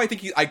 That's why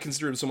I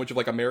consider him so much of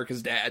like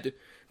America's dad,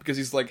 because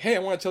he's like, hey, I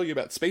want to tell you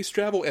about space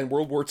travel and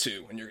World War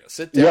II, and you're going to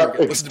sit down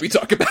and listen to me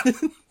talk about it.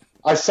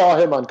 I saw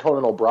him on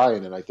Conan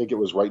O'Brien, and I think it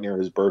was right near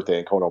his birthday,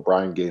 and Conan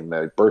O'Brien gave him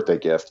a birthday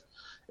gift,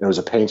 and it was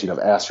a painting of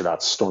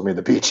astronauts storming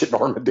the beach at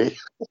Normandy.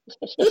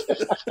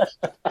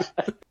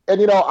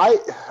 And,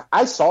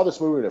 I saw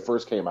this movie when it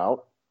first came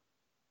out,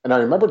 and I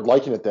remembered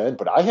liking it then,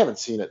 but I haven't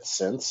seen it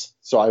since,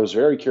 so I was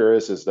very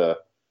curious as to,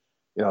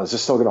 is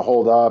this still going to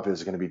hold up?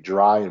 Is it going to be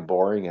dry and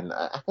boring? And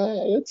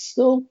it's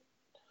still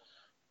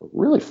a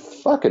really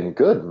fucking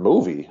good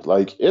movie.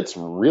 Like, it's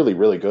really,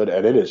 really good.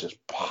 And it is just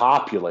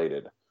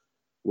populated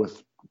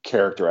with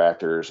character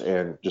actors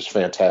and just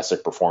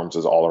fantastic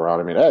performances all around.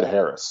 I mean, Ed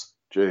Harris.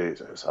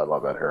 Jesus, I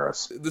love Ed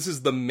Harris. This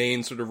is the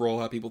main sort of role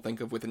how people think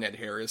of with an Ed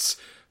Harris,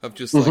 of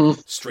just like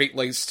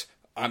straight-laced,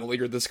 I'm the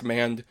leader of this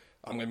command,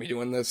 I'm going to be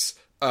doing this.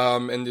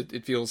 And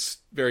it feels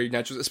very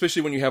natural,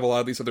 especially when you have a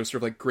lot of these other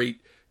sort of like great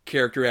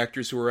character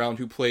actors who are around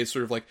who play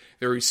sort of like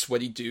very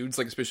sweaty dudes,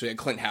 like especially like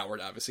Clint Howard,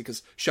 obviously,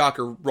 because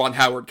shocker, Ron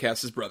Howard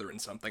cast his brother in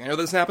something. I know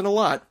this happened a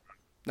lot.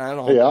 Not at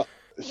all.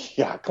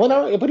 Yeah, Clint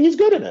Howard, but he's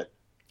good in it.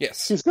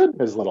 Yes. He's good in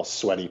his little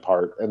sweaty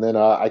part. And then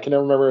I can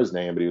never remember his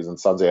name, but he was in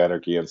Sons of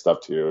Anarchy and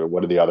stuff too.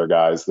 What are the other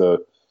guys?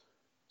 The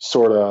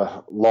sort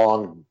of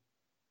long,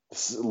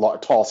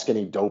 tall,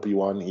 skinny, dopey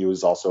one. He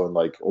was also in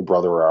like Oh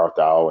Brother, Where Art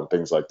Thou and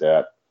things like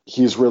that.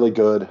 He's really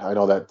good. I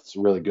know that's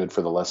really good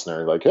for the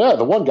listener. Like, yeah,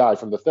 the one guy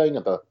from the thing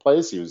at the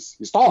place, he's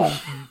tall.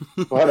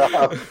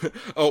 But,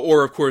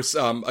 or of course,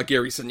 a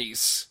Gary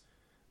Sinise.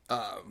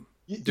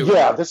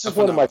 This is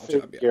one of my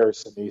favorite Gary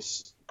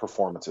Sinise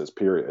performances.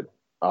 Period.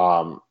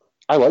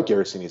 I like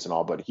Gary Sinise and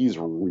all, but he's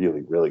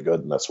really, really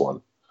good in this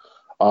one.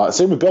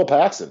 Same with Bill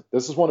Paxton.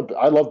 This is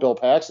I love Bill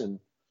Paxton,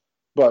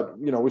 but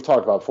we've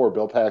talked about before.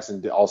 Bill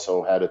Paxton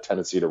also had a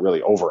tendency to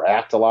really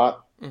overact a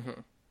lot. Mm-hmm.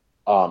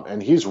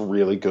 And he's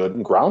really good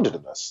and grounded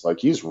in this. Like,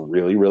 he's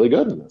really, really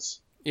good in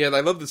this. Yeah, I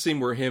love the scene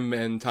where him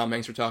and Tom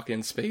Hanks are talking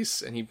in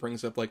space, and he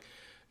brings up, like,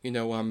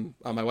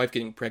 my wife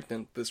getting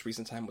pregnant this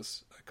recent time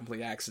was a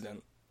complete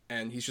accident.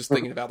 And he's just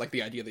thinking about, like,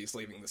 the idea that he's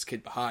leaving this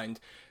kid behind.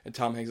 And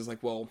Tom Hanks is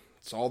like, well,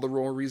 it's all the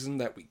real reason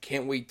that we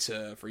can't wait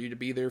for you to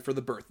be there for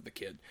the birth of the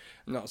kid.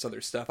 And all this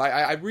other stuff.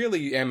 I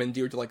really am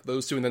endeared to, like,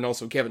 those two, and then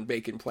also Kevin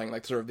Bacon playing,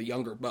 like, sort of the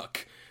younger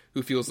buck,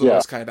 who feels the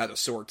most kind of out of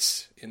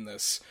sorts in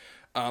this.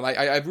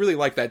 I really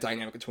like that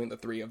dynamic between the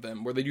three of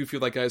them, where they do feel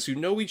like guys who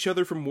know each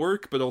other from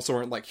work, but also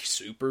aren't, like,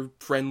 super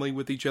friendly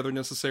with each other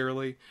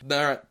necessarily.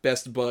 They're not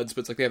best buds, but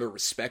it's like they have a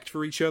respect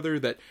for each other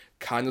that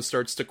kind of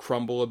starts to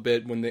crumble a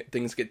bit when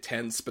things get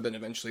tense, but then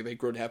eventually they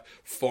grow to have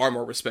far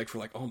more respect for,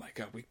 like, oh my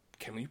god,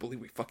 can we believe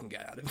we fucking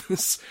got out of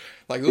this?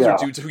 Like, those are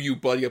dudes who you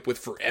buddy up with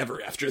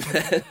forever after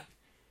that.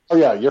 Oh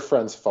yeah, your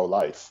friends for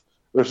life.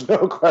 There's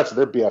no question,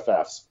 they're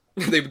BFFs.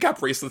 They've got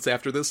bracelets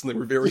after this, and they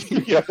were very...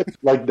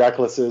 like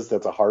necklaces,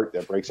 that's a heart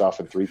that breaks off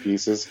in 3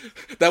 pieces.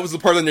 That was the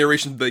part of the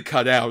narration they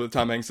cut out of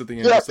Tom Hanks at the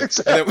end. Yeah,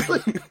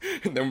 exactly.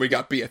 And then we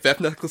got BFF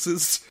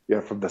necklaces. Yeah,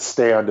 from the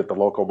stand at the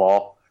local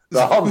mall.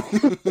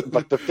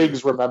 Like the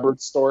Things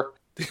Remembered store.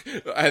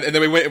 And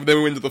then we went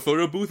to the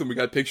photo booth, and we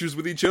got pictures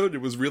with each other.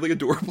 It was really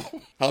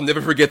adorable. I'll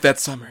never forget that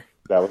summer.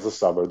 That was the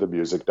summer the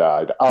music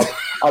died.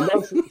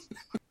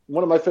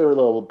 One of my favorite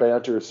little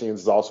banter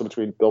scenes is also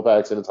between Bill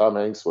Paxton and Tom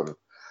Hanks when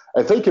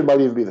I think it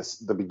might even be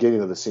the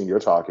beginning of the scene you're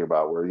talking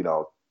about where,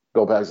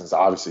 Bill Paxton's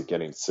obviously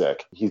getting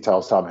sick. He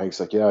tells Tom Hanks,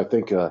 like, yeah, I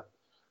think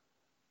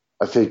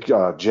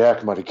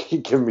Jack might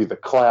have given me the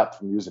clap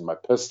from using my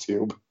piss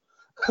tube.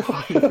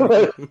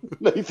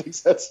 He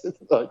thinks that's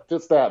like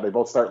just that. They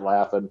both start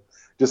laughing.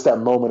 Just that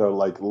moment of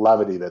like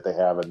levity that they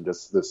have in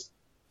just this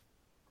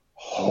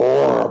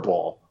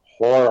horrible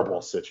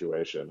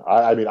situation.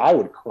 I mean, I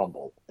would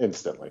crumble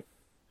instantly.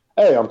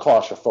 Hey, I'm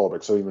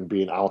claustrophobic, so even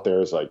being out there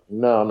is like,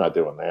 no, I'm not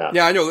doing that.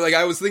 Yeah, I know. Like,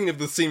 I was thinking of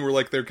the scene where,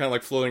 like, they're kind of,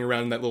 like, floating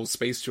around in that little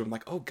space tube. I'm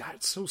like, oh, God,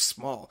 it's so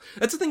small.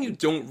 That's the thing you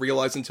don't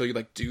realize until you,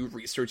 like, do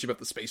research about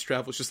the space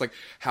travel. It's just, like,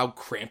 how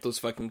cramped those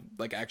fucking,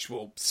 like,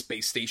 actual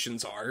space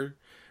stations are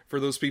for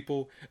those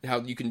people. And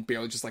how you can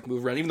barely just, like,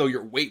 move around. Even though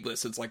you're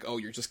weightless, it's like, oh,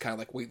 you're just kind of,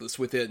 like, weightless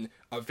within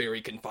a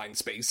very confined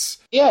space.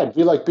 Yeah, it'd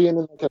be like being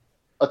in, like,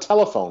 a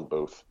telephone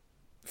booth.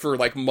 For,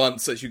 like,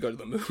 months as you go to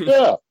the moon.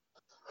 Yeah.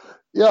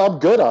 Yeah, I'm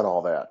good on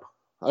all that.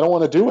 I don't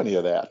want to do any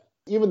of that.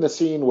 Even the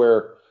scene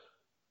where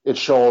it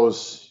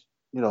shows,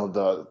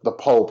 the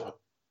Pope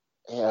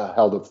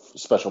held a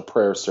special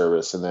prayer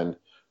service, and then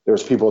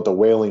there's people at the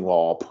Wailing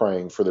Wall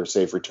praying for their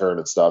safe return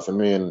and stuff. And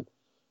me and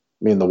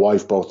the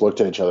wife both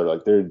looked at each other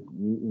like, there's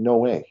no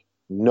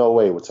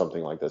way would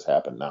something like this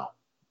happen now.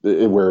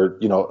 Where,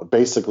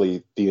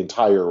 basically the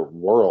entire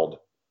world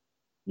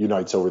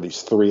unites over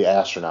these 3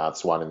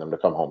 astronauts wanting them to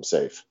come home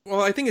safe. Well,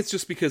 I think it's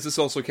just because this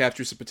also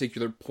captures a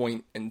particular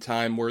point in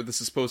time where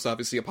this is post,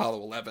 obviously,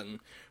 Apollo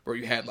 11, where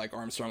you had, like,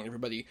 Armstrong and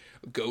everybody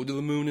go to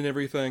the moon and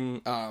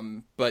everything,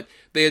 but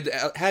they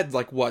had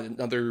like,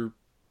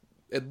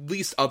 at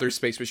least other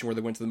space mission where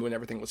they went to the moon and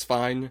everything was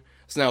fine.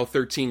 So now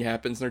 13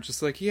 happens, and they're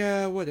just like,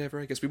 yeah, whatever,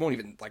 I guess we won't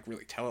even, like,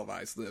 really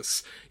televise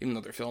this, even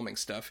though they're filming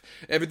stuff.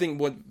 Everything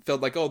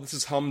felt like, oh, this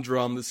is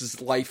humdrum, this is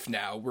life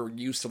now, we're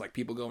used to, like,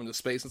 people going to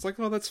space. It's like,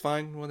 oh, that's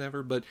fine,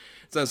 whatever, but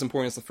it's not as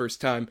important as the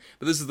first time.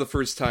 But this is the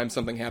first time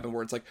something happened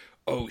where it's like,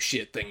 oh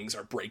shit, things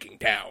are breaking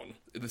down.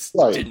 This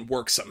didn't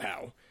work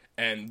somehow.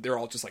 And they're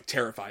all just, like,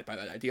 terrified by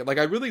that idea. Like,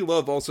 I really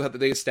love also how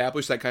they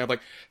established that kind of, like,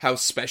 how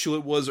special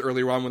it was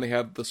earlier on when they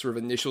have the sort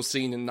of initial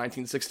scene in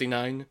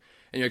 1969,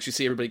 and you actually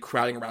see everybody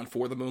crowding around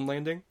for the moon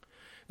landing.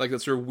 Like,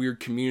 that sort of weird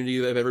community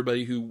of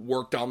everybody who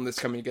worked on this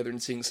coming together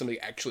and seeing somebody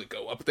actually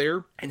go up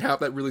there, and how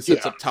that really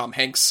sets up Tom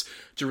Hanks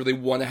to really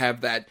want to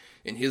have that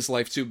in his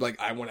life, too. Like,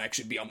 I want to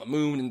actually be on the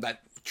moon, and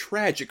that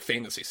tragic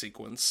fantasy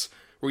sequence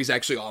where he's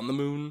actually on the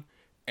moon,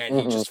 and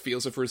he just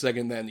feels it for a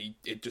second, then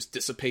it just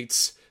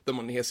dissipates. Then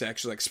when he has to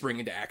actually, like, spring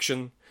into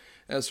action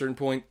at a certain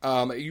point.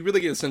 You really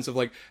get a sense of,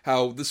 like,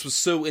 how this was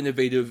so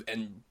innovative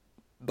and,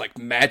 like,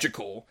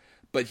 magical,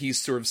 but he's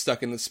sort of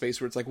stuck in this space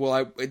where it's like,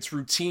 well, it's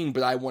routine,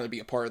 but I want to be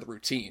a part of the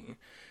routine.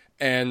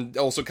 And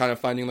also kind of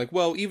finding, like,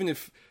 well, even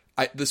if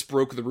this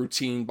broke the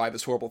routine by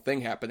this horrible thing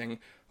happening,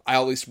 I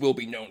at least will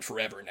be known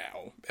forever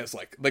now as,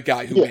 like, the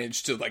guy who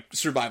managed to, like,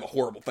 survive a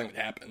horrible thing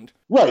that happened.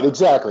 Right,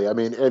 exactly. I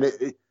mean,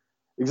 and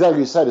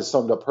exactly you said is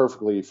summed up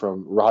perfectly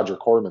from Roger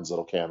Corman's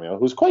little cameo,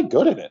 who's quite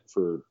good in it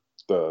for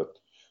the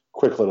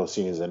quick little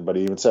scenes in, but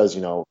he even says,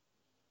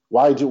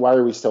 why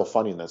are we still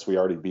funding this? We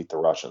already beat the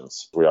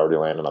Russians. We already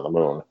landed on the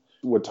moon.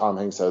 What Tom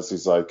Hanks says,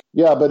 he's like,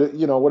 yeah, but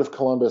what if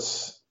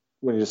Columbus,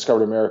 when he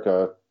discovered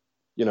America,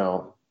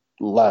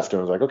 left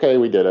and was like, okay,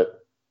 we did it.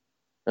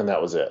 And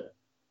that was it.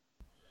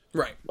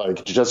 Right.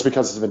 Like, just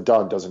because it's been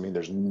done doesn't mean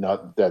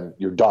then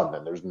you're done.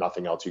 Then there's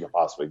nothing else you can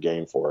possibly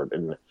gain for it.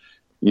 And,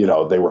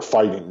 they were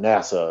fighting,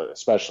 NASA,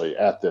 especially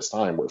at this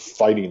time, were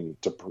fighting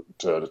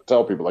to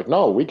tell people, like,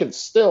 no, we can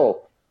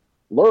still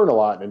learn a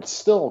lot, and it's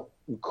still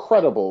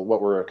incredible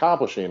what we're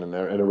accomplishing. And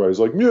everybody's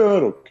like, yeah, I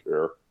don't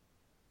care.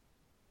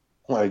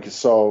 Like,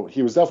 so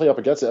he was definitely up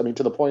against it. I mean,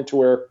 to the point to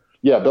where,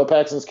 Bill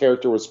Paxton's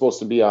character was supposed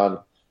to be on,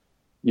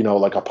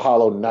 like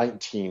Apollo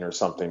 19 or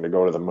something to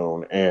go to the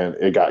moon, and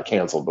it got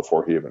canceled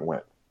before he even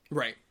went.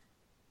 Right.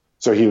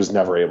 So he was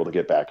never able to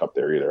get back up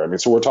there either. I mean,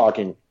 so we're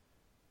talking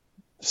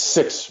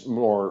 6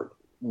 more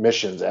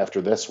missions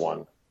after this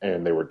one,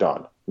 and they were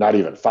done. Not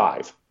even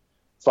 5.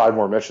 5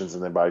 more missions,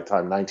 and then by the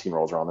time 19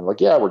 rolls around, they're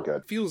like, yeah, we're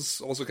good.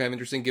 Feels also kind of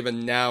interesting,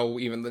 given now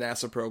even the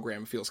NASA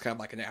program feels kind of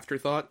like an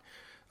afterthought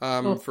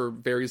for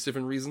various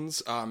different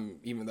reasons,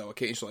 even though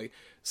occasionally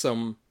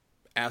some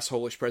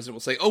asshole-ish president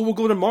will say, oh, we'll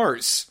go to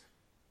Mars.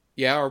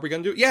 Yeah, are we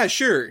going to do it? Yeah,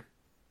 sure.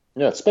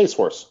 Yeah, Space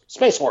Force.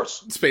 Space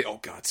Force. Oh,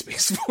 God,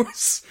 Space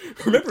Force.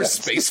 Remember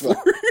Space Force?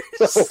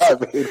 I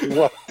mean,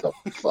 what the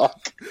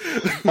fuck?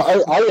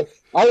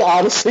 I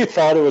honestly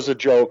thought it was a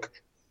joke.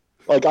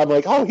 Like, I'm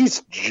like, oh, he's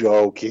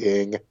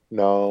joking.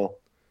 No,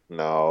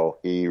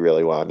 he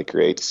really wanted to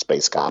create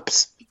Space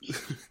Cops.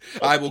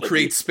 I will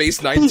create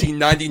Space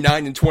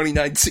 1999 in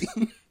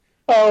 2019.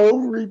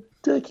 Oh,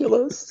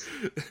 ridiculous.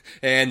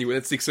 Anyway,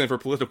 that's the extent for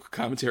political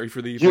commentary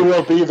for the evening. You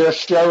will be the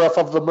sheriff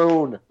of the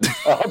moon.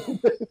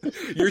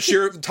 You're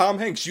Sheriff Tom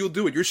Hanks, you'll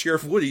do it. You're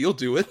Sheriff Woody, you'll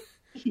do it.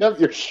 Yep,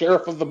 you're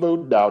Sheriff of the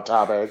Moon now,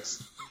 Tom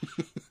Hanks.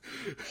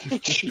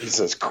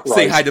 Jesus Christ.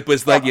 Say hi to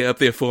Buzz Lightyear up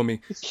there for me.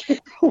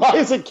 Why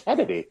is it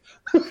Kennedy?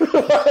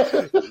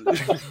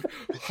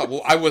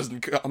 Well, I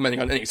wasn't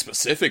commenting on any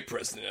specific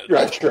president.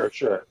 Right,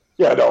 sure.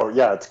 Yeah, no,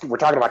 yeah, we're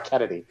talking about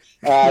Kennedy.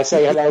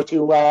 Say hello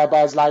to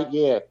Buzz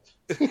Lightyear.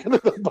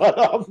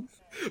 But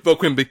Vote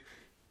Quimby.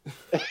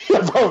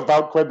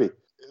 About Quimby.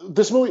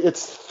 This movie,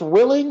 it's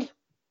thrilling,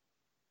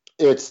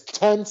 it's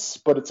tense,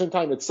 but at the same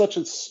time, it's such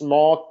a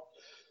small,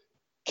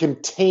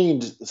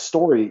 contained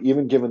story,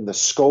 even given the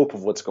scope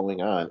of what's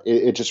going on.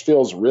 It just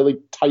feels really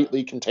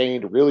tightly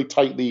contained, really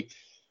tightly,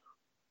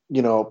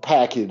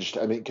 packaged.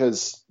 I mean,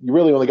 because you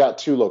really only got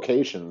 2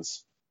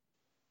 locations,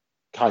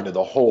 kind of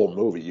the whole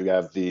movie. You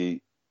have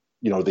the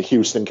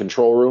Houston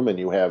control room, and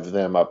you have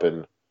them up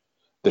in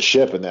the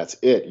ship, and that's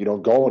it. You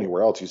don't go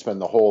anywhere else. You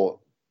spend the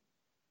whole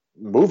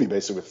movie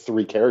basically with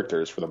 3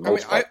 characters for the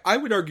most part. I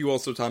would argue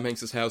also Tom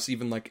Hanks' house,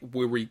 even like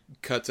where we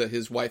cut to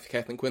his wife,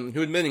 Kathleen Quinlan,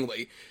 who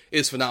admittingly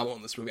is phenomenal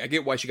in this movie. I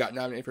get why she got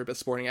nominated for Best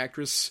Supporting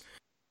Actress.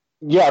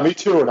 Yeah, me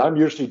too. And I'm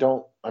usually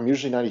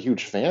not a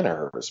huge fan of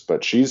hers,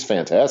 but she's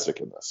fantastic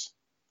in this.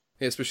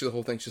 Yeah, especially the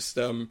whole thing's just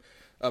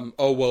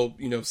oh, well,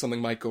 something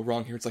might go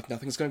wrong here. It's like,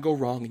 nothing's going to go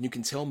wrong, and you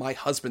can tell my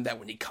husband that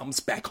when he comes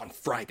back on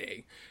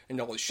Friday.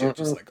 And all this shit,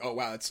 just like, oh,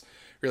 wow, it's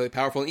really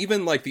powerful. And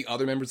even, like, the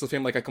other members of the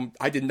family, like,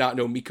 I did not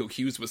know Miko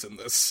Hughes was in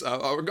this.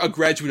 A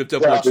graduate of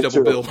Double H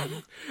Double Bill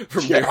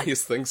from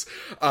various things.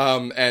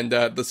 And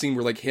the scene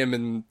where, like, him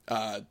and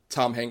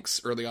Tom Hanks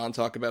early on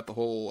talk about the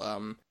whole...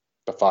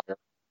 the fire.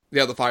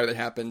 Yeah, the fire that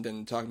happened,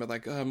 and talking about,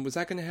 like, was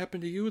that going to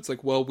happen to you? It's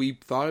like, well, we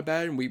thought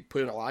about it, and we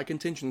put in a lot of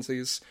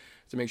contingencies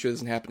to make sure it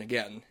doesn't happen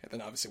again. And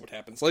then obviously what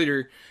happens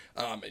later,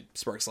 it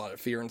sparks a lot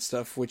of fear and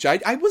stuff, which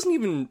I wasn't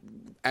even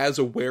as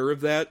aware of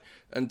that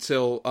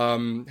until,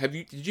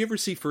 did you ever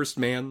see First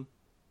Man,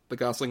 the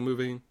Gosling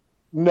movie?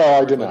 No,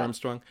 I did not.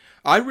 Armstrong.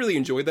 I really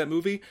enjoyed that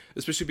movie,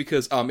 especially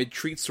because it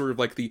treats sort of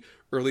like the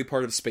early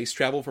part of space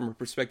travel from a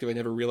perspective I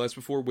never realized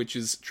before, which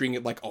is treating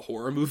it like a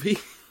horror movie.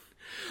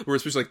 Where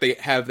especially like they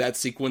have that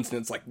sequence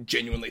and it's like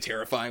genuinely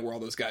terrifying where all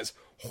those guys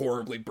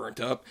horribly burnt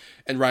up,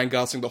 and Ryan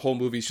Gosling the whole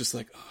movie is just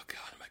like, oh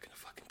god, am I gonna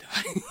fucking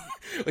die?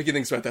 Like he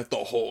thinks about that the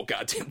whole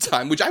goddamn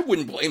time, which I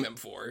wouldn't blame him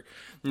for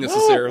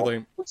necessarily.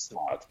 No, it's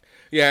not.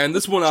 Yeah, and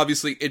this one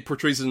obviously it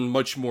portrays in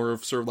much more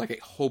of sort of like a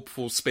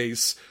hopeful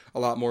space, a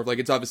lot more of like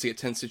it's obviously a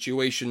tense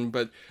situation,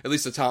 but at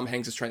least the Tom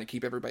Hanks is trying to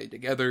keep everybody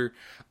together.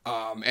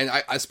 And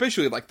I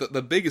especially like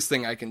the biggest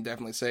thing I can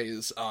definitely say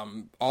is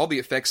all the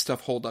effects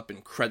stuff hold up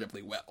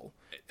incredibly well.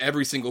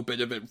 Every single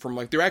bit of it, from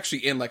like they're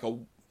actually in like a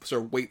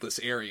sort of weightless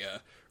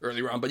area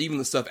earlier on, but even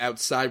the stuff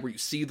outside where you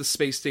see the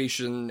space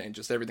station and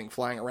just everything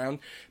flying around,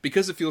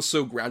 because it feels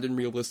so grounded and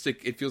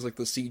realistic, it feels like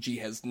the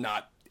CG has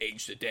not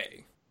aged a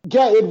day.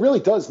 Yeah, it really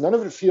does. None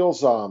of it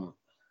feels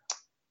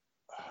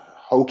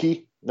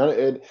hokey.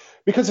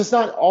 Because it's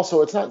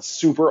not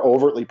super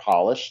overtly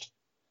polished.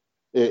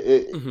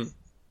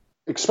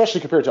 Especially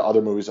compared to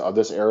other movies of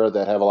this era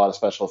that have a lot of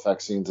special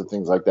effects scenes and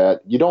things like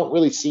that. You don't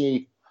really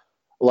see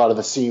a lot of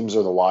the seams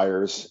or the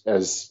wires,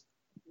 as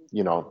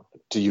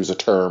to use a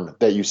term,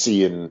 that you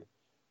see in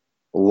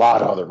a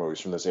lot of other movies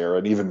from this era,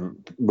 and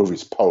even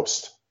movies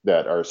post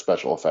that are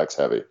special effects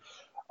heavy.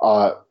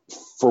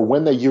 For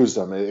when they use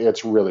them,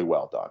 it's really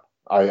well done.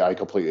 I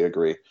completely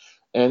agree.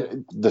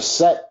 And the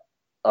set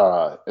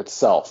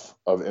itself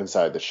of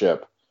inside the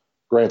ship,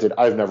 granted,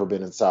 I've never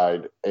been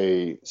inside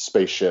a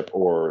spaceship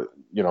or,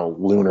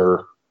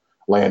 lunar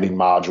landing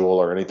module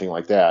or anything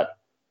like that.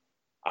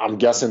 I'm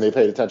guessing they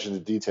paid attention to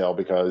detail,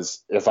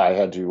 because if I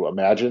had to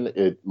imagine,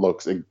 it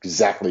looks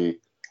exactly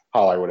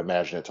how I would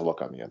imagine it to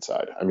look on the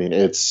inside. I mean,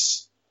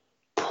 it's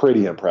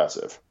pretty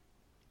impressive.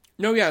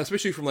 No, yeah,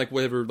 especially from like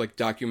whatever like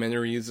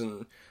documentaries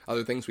and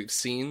other things we've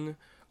seen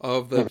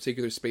of the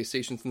particular space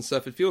stations and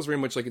stuff. It feels very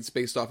much like it's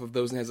based off of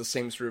those and has the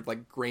same sort of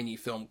like grainy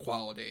film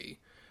quality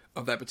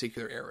of that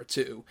particular era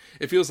too.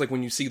 It feels like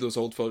when you see those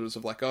old photos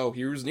of like, oh,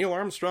 here's Neil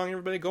Armstrong,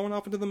 everybody going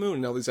off into the moon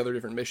and all these other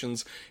different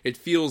missions, it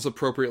feels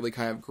appropriately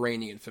kind of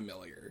grainy and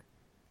familiar.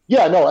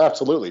 Yeah, no,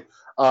 absolutely.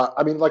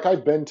 I mean, like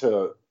I've been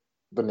to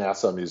the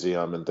NASA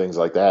museum and things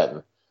like that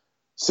and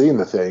seen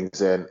the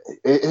things, and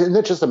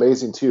it's just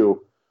amazing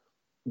too.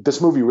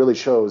 This movie really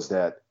shows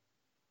that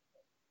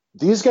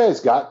these guys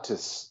got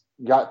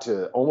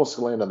to almost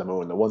land on the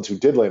moon. The ones who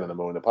did land on the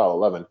moon, Apollo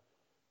 11,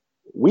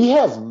 we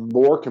have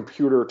more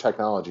computer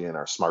technology in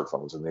our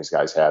smartphones than these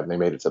guys had, and they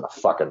made it to the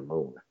fucking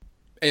moon.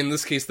 In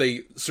this case,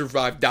 they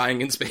survived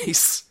dying in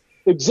space.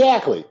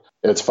 Exactly.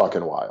 It's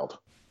fucking wild.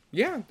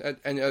 Yeah,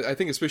 and I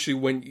think especially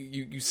when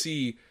you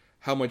see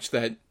how much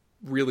that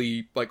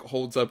really like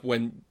holds up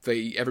when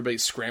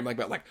everybody's scrambling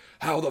about like,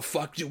 how the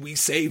fuck do we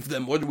save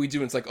them? What do we do?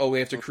 And it's like, oh, we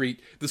have to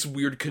create this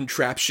weird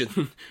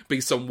contraption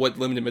based on what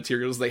limited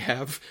materials they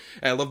have.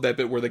 And I love that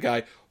bit where the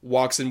guy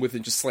walks in with it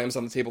and just slams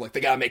on the table like,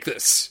 they gotta make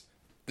this.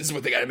 This is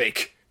what they gotta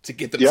make to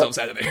get themselves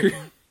out of there.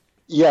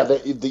 Yeah,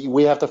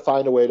 we have to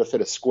find a way to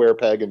fit a square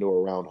peg into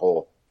a round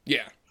hole.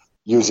 Yeah.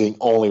 Using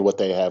only what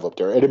they have up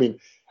there. And I mean,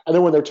 and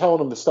then when they're telling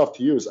them the stuff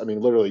to use, I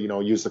mean, literally,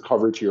 use the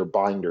cover to your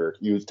binder,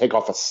 take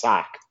off a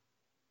sock,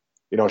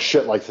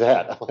 shit like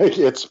that. Like,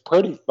 it's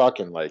pretty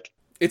fucking like...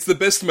 It's the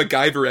best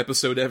MacGyver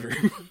episode ever.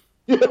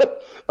 Yeah.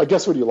 I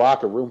guess when you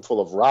lock a room full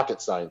of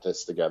rocket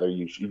scientists together,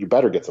 you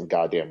better get some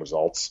goddamn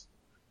results.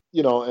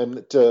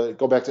 and to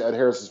go back to Ed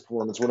Harris's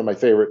performance, one of my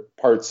favorite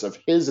parts of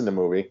his in the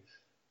movie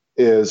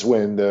is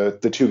when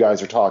the two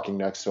guys are talking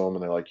next to him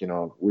and they're like,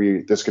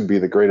 this could be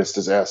the greatest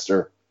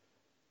disaster,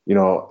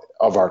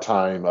 of our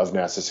time, of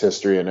NASA's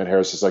history. And Ed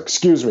Harris is like,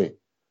 excuse me,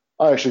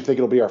 I actually think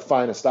it'll be our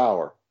finest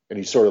hour. And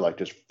he sort of like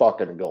just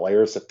fucking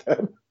glares at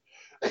them.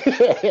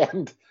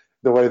 And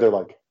the way they're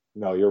like,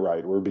 no, you're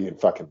right. We're being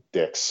fucking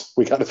dicks.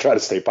 We got to try to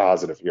stay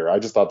positive here. I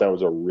just thought that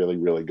was a really,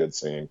 really good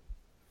scene.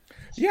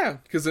 Yeah,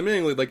 because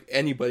admittedly, like,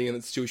 anybody in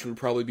that situation would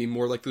probably be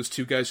more like those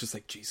two guys, just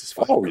like, Jesus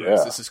fucking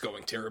Christ, this is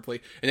going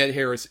terribly. And Ed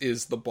Harris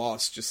is the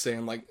boss, just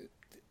saying, like,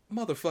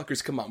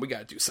 motherfuckers, come on, we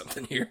gotta do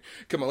something here.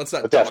 Come on, let's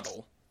not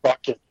dawdle.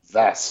 Fucking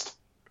vest.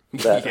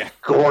 That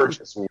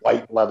gorgeous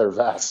white leather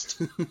vest.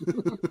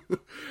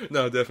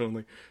 No,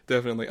 definitely.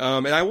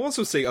 And I will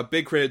also say a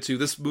big credit to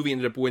this movie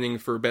ended up winning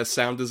for Best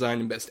Sound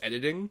Design and Best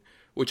Editing,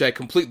 which I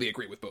completely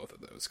agree with both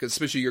of those. Because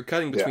especially you're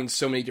cutting between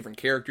so many different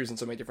characters and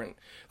so many different,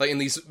 like in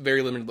these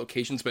very limited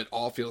locations, but it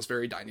all feels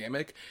very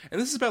dynamic. And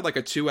this is about like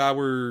a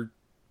 2-hour,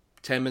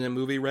 10-minute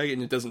movie, right?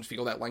 And it doesn't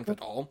feel that length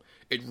at all.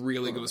 It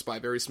really goes by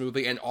very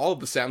smoothly. And all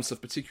of the sound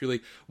stuff,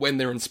 particularly when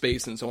they're in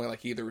space and it's only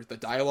like either the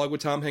dialogue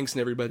with Tom Hanks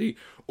and everybody,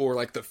 or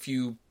like the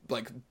few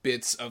like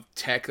bits of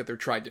tech that they're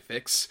trying to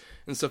fix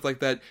and stuff like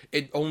that,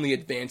 it only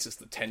advances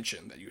the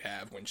tension that you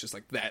have when it's just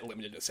like that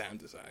limited to sound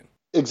design.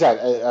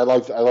 Exactly. I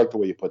like the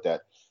way you put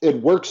that.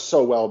 It works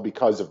so well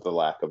because of the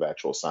lack of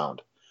actual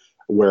sound,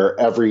 where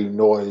every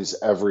noise,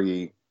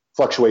 every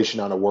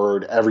fluctuation on a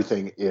word,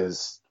 everything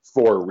is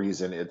for a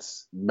reason.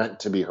 It's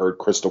meant to be heard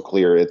crystal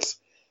clear.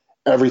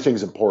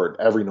 Everything's important.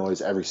 Every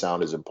noise, every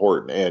sound is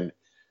important. And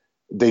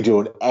they do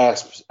an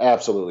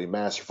absolutely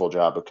masterful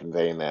job of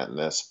conveying that in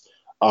this.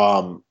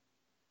 And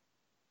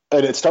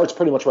it starts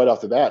pretty much right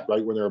off the bat,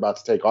 right when they're about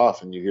to take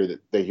off, and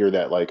they hear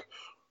that like,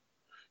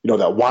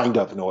 that wind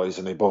up noise,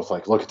 and they both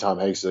like look at Tom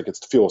Hanks like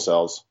it's the fuel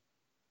cells.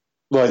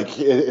 Like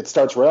it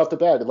starts right off the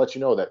bat. It lets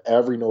you know that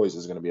every noise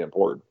is going to be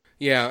important.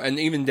 Yeah, and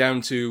even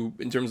down to,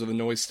 in terms of the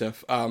noise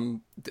stuff,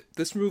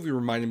 this movie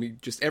reminded me,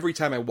 just every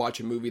time I watch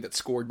a movie that's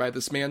scored by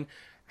this man,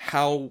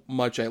 how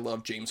much I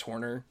love James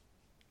Horner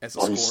as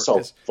a he's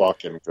so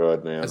fucking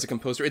good, man. As a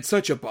composer. It's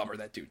such a bummer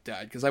that dude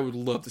died, because I would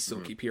love to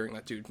still keep hearing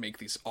that dude make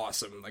these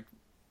awesome, like,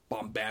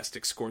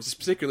 bombastic scores.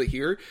 Particularly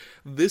here,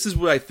 this is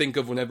what I think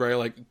of whenever I,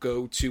 like,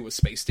 go to a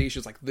space station.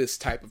 It's like this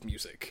type of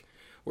music.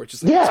 Where it's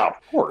just like, yeah,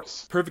 of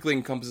course. Perfectly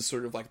encompasses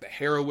sort of like the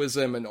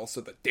heroism and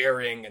also the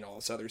daring and all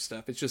this other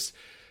stuff. It's just,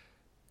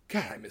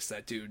 God, I miss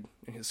that dude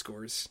and his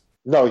scores.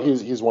 No,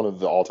 he's one of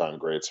the all-time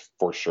greats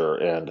for sure.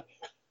 And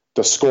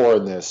the score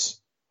in this,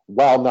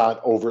 while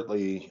not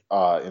overtly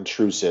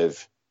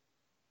intrusive,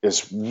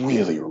 is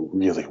really,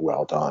 really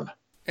well done.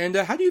 And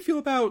how do you feel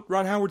about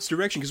Ron Howard's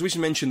direction? Because we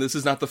should mention this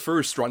is not the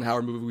first Ron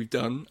Howard movie we've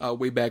done.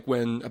 Way back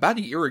when, about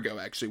a year ago,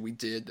 actually, we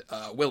did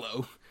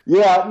Willow.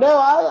 Yeah, no,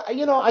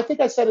 I think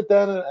I said it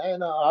then,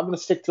 and I'm going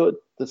to stick to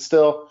it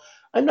still.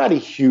 I'm not a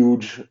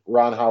huge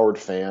Ron Howard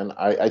fan.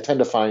 I tend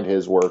to find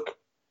his work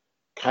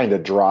kind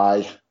of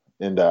dry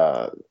and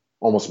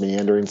almost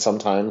meandering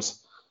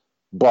sometimes.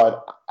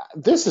 But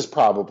this is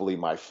probably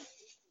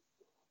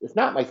if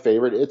not my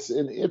favorite,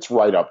 it's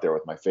right up there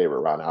with my favorite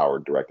Ron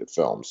Howard directed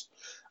films.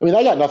 I mean,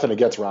 I got nothing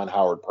against Ron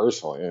Howard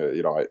personally.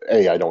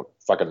 A, I don't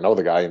fucking know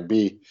the guy, and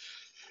B,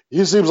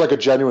 he seems like a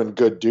genuine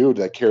good dude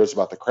that cares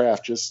about the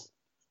craft.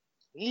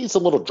 He's a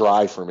little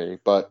dry for me,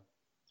 but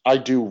I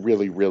do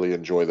really, really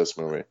enjoy this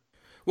movie.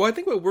 Well, I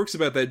think what works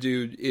about that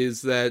dude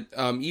is that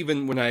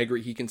even when I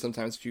agree he can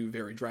sometimes do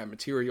very dry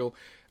material,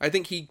 I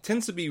think he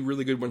tends to be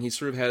really good when he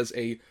sort of has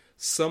a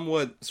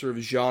somewhat sort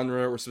of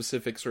genre or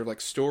specific sort of like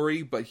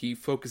story, but he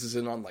focuses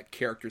in on like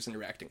characters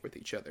interacting with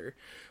each other,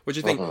 which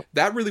I think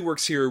that really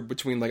works here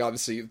between like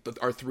obviously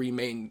our three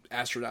main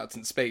astronauts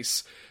in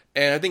space.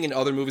 And I think in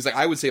other movies, like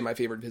I would say my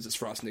favorite of his is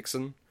Frost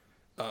Nixon.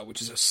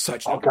 Which is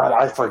such. Oh God,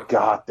 I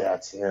forgot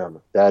that's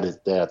him.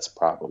 That's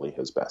probably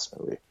his best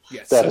movie.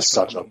 Yes, that is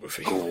such a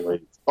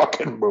great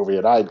fucking movie,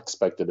 and I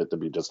expected it to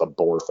be just a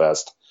bore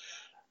fest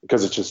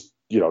because it's just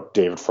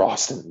David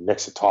Frost and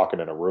Nixon talking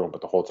in a room,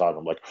 but the whole time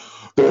I'm like,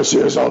 this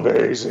is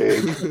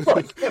amazing.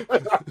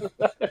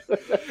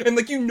 And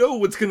like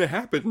what's gonna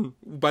happen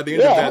by the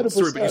end of that 100%.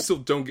 Story, but you still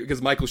don't get,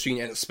 because Michael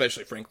Sheen and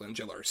especially Frank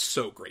Langella are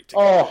so great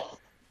together. Oh,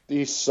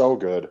 he's so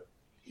good.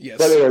 Yes.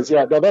 But anyways,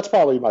 that's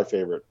probably my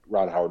favorite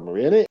Ron Howard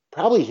movie, and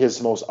probably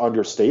his most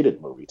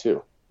understated movie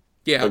too.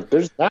 Yeah, like,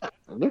 there's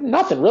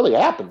nothing really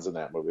happens in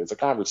that movie. It's a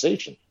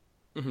conversation.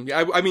 Mm-hmm.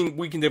 Yeah, I mean,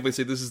 we can definitely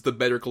say this is the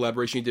better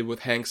collaboration he did with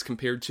Hanks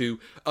compared to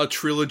a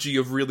trilogy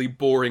of really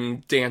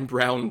boring Dan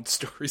Brown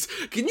stories.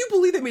 Can you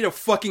believe they made a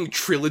fucking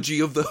trilogy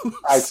of those?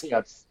 I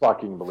can't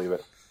fucking believe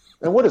it.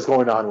 And what is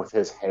going on with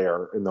his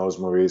hair in those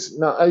movies?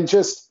 No,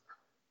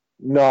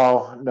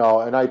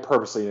 and I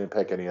purposely didn't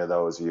pick any of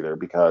those either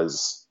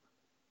because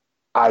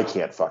I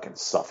can't fucking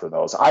suffer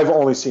those. I've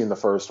only seen the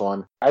first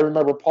one. I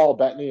remember Paul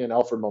Bettany and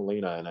Alfred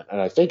Molina in it, and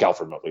I think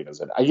Alfred Molina's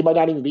in it. He might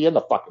not even be in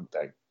the fucking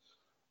thing.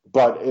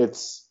 But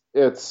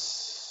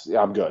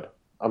I'm good.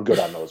 I'm good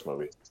on those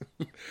movies.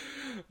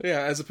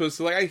 Yeah, as opposed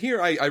to, like,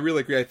 I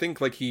really agree. I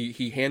think, like,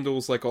 he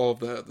handles, like, all of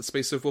the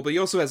space stuff well, but he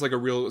also has, like, a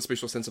real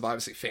spatial sense of,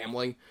 obviously,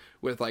 family,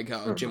 with, like,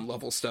 Jim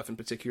Lovell stuff in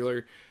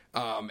particular,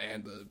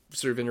 and the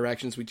sort of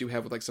interactions we do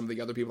have with, like, some of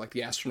the other people, like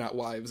the astronaut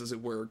wives, as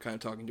it were, kind of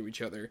talking to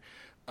each other,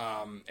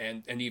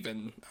 and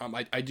even,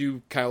 I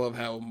do kind of love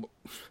how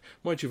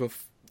much of a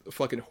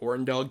fucking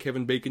horn dog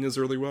Kevin Bacon is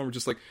early on. We're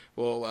just like,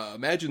 well,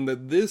 imagine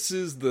that this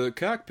is the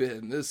cockpit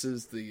and this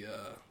is the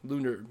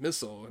lunar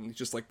missile, and he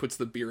just like puts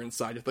the beer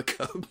inside of the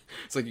cup.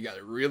 It's like, you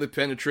gotta really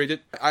penetrate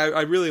it.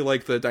 I really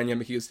like the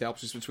dynamic he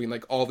establishes between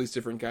like all these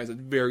different guys at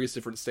various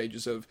different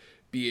stages of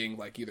being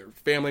like either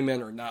family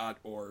men or not,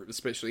 or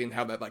especially in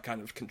how that like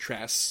kind of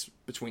contrasts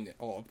between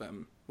all of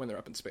them when they're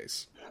up in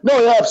space. No,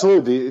 yeah,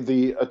 absolutely.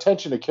 The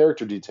attention to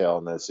character detail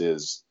in this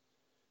is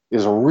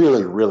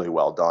really, really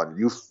well done.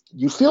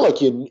 You feel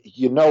like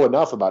you know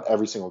enough about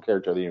every single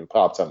character that even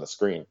pops on the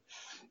screen.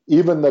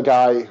 Even the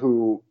guy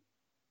who,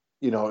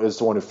 is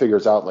the one who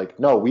figures out, like,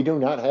 no, we do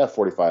not have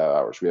 45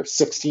 hours. We have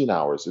 16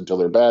 hours until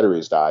their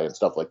batteries die and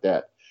stuff like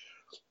that.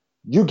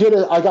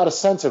 I got a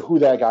sense of who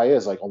that guy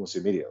is, like, almost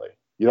immediately.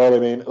 You know what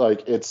I mean?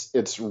 Like,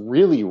 it's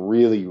really,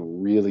 really,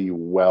 really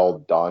well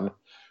done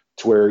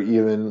to where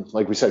even,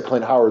 like we said,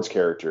 Clint Howard's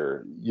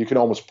character, you can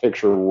almost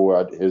picture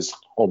what his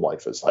home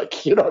life is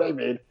like. You know what I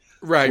mean?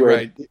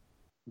 Right.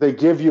 They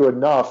give you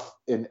enough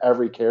in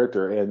every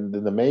character, and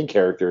then the main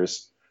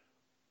characters,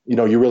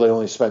 you really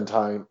only spend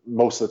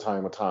most of the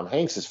time with Tom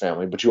Hanks'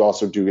 family, but you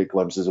also do get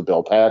glimpses of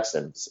Bill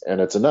Paxton's,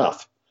 and it's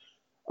enough.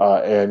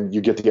 And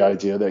you get the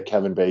idea that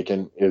Kevin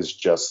Bacon is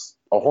just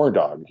a horn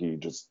dog. He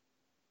just,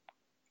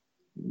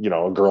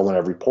 a girl in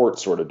every port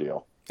sort of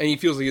deal. And he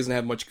feels he doesn't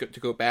have much to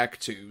go back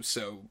to,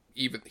 so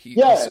even he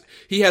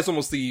has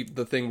almost the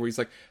thing where he's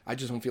like, I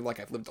just don't feel like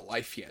I've lived a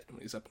life yet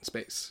when he's up in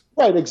space.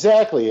 Right,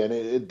 exactly. And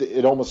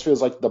it almost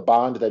feels like the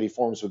bond that he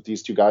forms with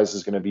these two guys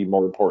is going to be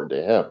more important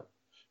to him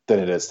than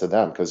it is to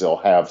them, because he'll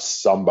have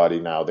somebody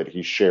now that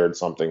he shared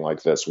something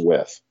like this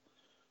with,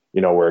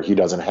 where he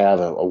doesn't have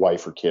a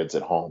wife or kids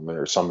at home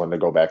or someone to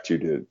go back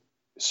to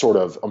sort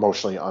of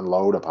emotionally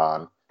unload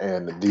upon.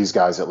 And these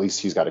guys, at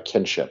least he's got a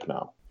kinship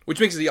now. Which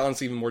makes it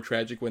honestly even more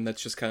tragic when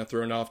that's just kind of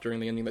thrown off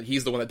during the ending, that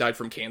he's the one that died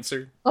from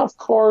cancer. Of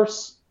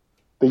course.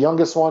 The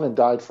youngest one and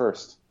died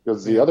first.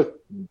 Because I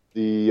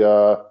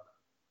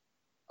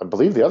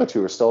believe the other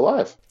two are still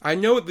alive. I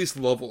know at least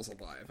Lovell's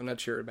alive. I'm not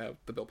sure about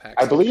the Bill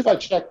Paxton. I believe I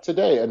checked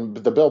today, and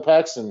the Bill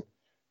Paxton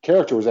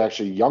character was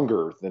actually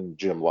younger than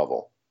Jim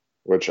Lovell,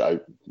 which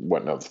I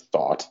wouldn't have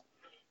thought.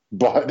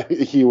 But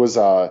he was,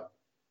 I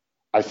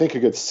think, a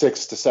good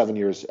 6 to 7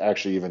 years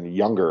actually even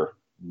younger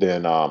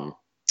than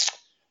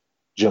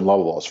Jim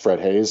Lovell was, Fred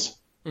Hayes.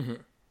 Mm-hmm.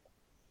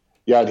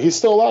 Yeah, and he's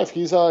still alive.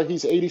 He's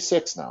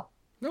 86 now.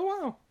 Oh,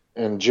 wow.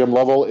 And Jim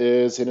Lovell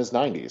is in his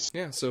 90s.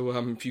 Yeah, so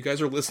if you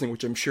guys are listening,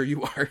 which I'm sure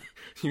you are,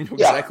 you know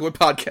exactly what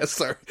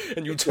podcasts are,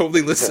 and you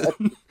totally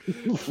listen.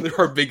 They're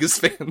our biggest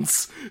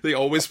fans. They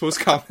always post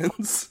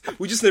comments.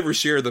 We just never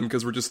share them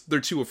because they're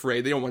too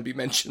afraid. They don't want to be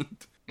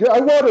mentioned.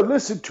 I want to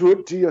listen to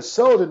it. Do you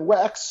sell it in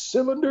wax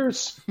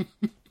cylinders?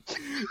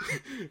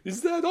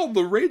 Is that on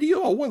the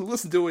radio? I want to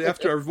listen to it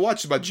after I've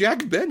watched my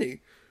Jack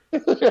Benny.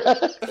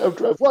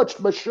 I've watched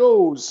my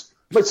shows,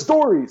 my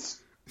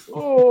stories.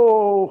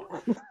 Oh,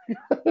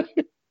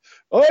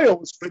 I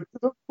almost went to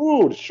the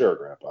food. Sure,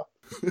 Grandpa.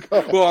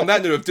 Well, on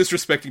that note of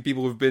disrespecting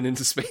people who've been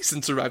into space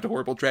and survived a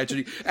horrible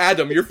tragedy,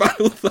 Adam, your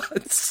final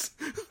thoughts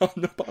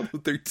on Apollo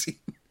 13.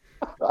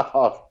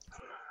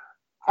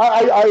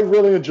 I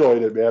really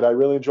enjoyed it, man. I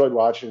really enjoyed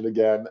watching it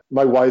again.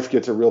 My wife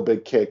gets a real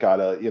big kick out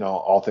of,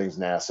 all things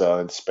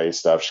NASA and space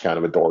stuff. She's kind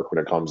of a dork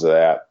when it comes to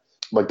that.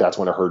 Like, that's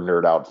one of her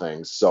nerd out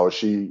things. So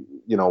she,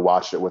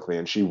 watched it with me,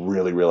 and she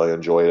really, really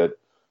enjoyed it.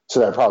 So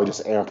that probably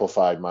just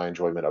amplified my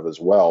enjoyment of it as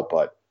well.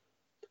 But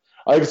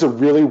I think it's a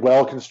really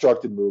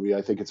well-constructed movie.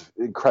 I think it's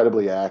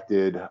incredibly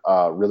acted,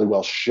 really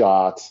well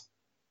shot,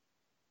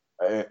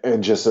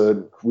 and just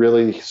a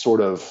really sort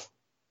of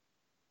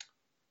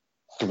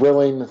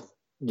thrilling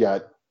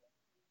yet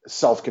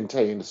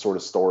self-contained sort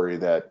of story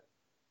that,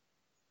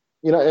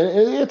 and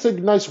it's a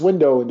nice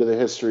window into the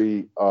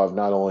history of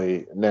not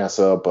only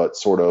NASA, but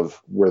sort of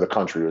where the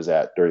country was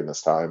at during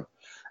this time.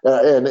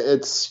 And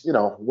it's,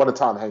 one of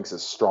Tom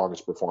Hanks'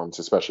 strongest performances,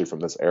 especially from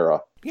this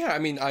era. Yeah, I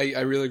mean, I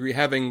really agree.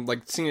 Having,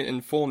 seen it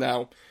in full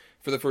now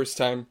for the first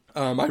time,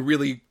 I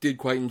really did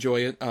quite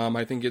enjoy it.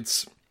 I think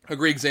it's a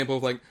great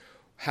example of,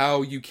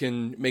 how you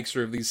can make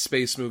sort of these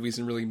space movies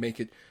and really make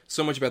it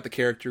so much about the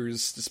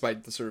characters,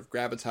 despite the sort of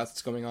gravitas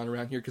that's going on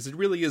around here. Because it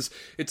really is,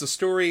 it's a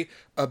story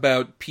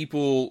about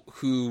people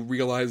who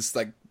realize,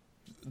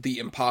 the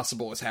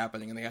impossible is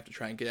happening and they have to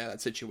try and get out of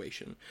that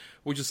situation,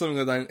 which is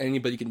something that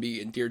anybody can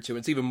be endeared to.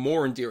 It's even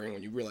more endearing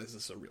when you realize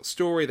this is a real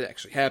story that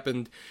actually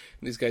happened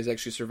and these guys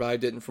actually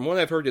survived it. And from what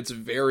I've heard, it's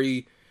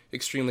very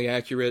extremely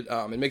accurate.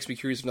 It makes me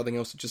curious, if nothing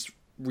else, to just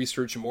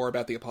research more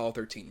about the Apollo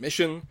 13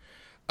 mission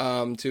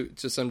to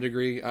some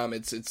degree.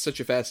 It's such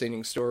a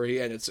fascinating story,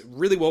 and it's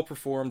really well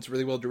performed, it's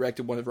really well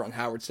directed, one of Ron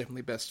Howard's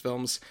definitely best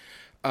films,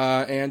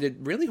 and it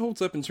really holds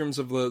up in terms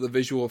of the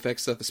visual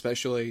effects stuff,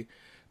 especially.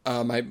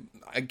 I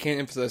can't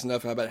emphasize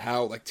enough about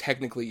how like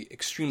technically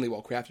extremely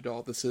well crafted all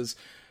of this is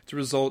to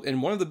result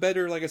in one of the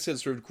better, like I said,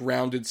 sort of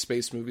grounded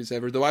space movies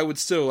ever. Though I would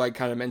still, like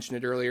kind of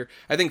mentioned it earlier,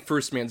 I think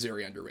First Man's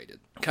very underrated.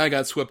 Kind of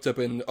got swept up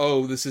in,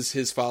 oh, this is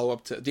his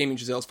follow-up to Damien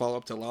Chazelle's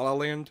follow-up to La La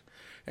Land,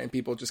 and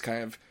people just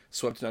kind of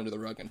swept it under the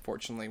rug,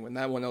 unfortunately, when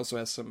that one also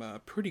has some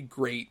pretty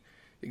great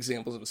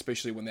examples of,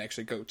 especially when they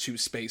actually go to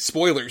space.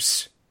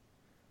 Spoilers!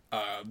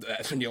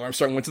 Neil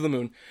Armstrong went to the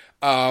moon.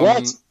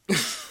 What?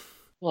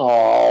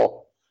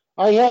 Oh,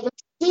 I haven't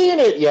seen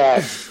it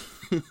yet.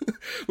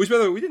 Which, by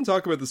the way, we didn't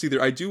talk about this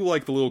either. I do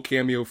like the little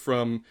cameo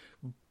from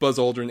Buzz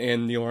Aldrin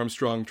and Neil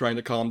Armstrong trying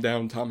to calm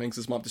down Tom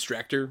Hanks' mom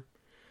distractor.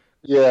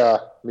 Yeah,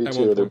 me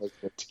too. They're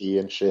making tea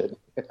and shit.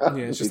 Yeah,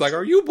 it's just like,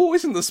 are you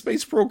boys in the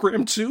space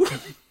program too?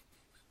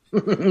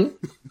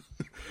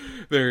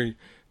 Very,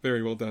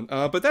 very well done.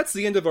 But that's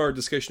the end of our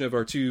discussion of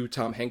our 2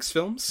 Tom Hanks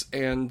films,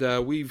 and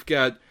we've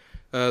got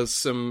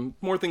some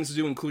more things to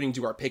do, including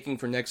do our picking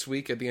for next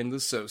week at the end of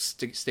this, so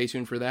stay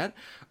tuned for that.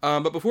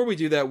 But before we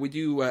do that, we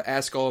do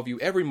ask all of you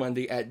every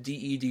Monday at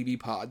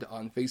DEDBpod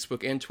on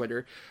Facebook and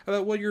Twitter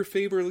about what your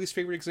favorite or least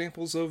favorite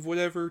examples of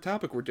whatever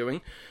topic we're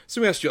doing.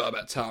 So we asked you all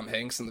about Tom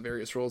Hanks and the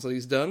various roles that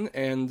he's done,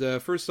 and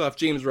first off,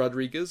 James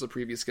Rodriguez, a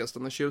previous guest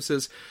on the show,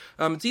 says,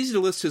 it's easy to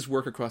list his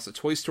work across the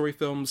Toy Story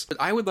films, but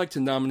I would like to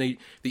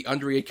nominate The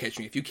Underrated Catch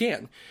Me If You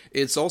Can.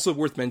 It's also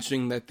worth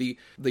mentioning that the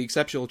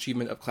exceptional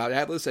achievement of Cloud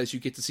Atlas, as you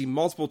get to see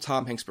multiple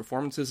Tom Hanks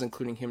performances,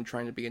 including him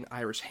trying to be an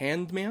Irish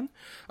hand man.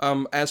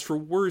 As for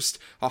worst,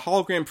 A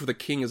Hologram for the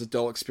King is a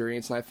dull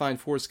experience, and I find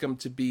Forrest Gump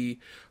to be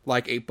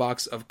like a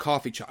box of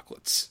coffee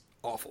chocolates.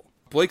 Awful.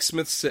 Blake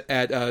Smith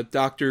at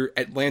Dr.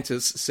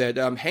 Atlantis said,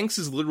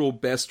 Hanks' literal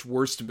best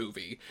worst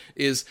movie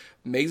is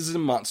Mazes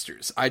and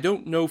Monsters. I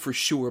don't know for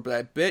sure, but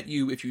I bet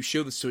you if you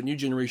show this to a new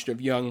generation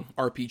of young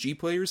RPG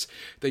players,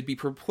 they'd be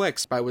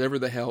perplexed by whatever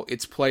the hell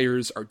its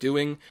players are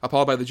doing,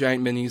 appalled by the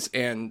giant minis,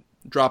 and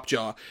drop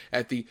jaw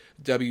at the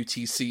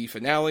WTC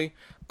finale.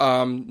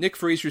 Nick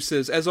Fraser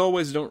says, as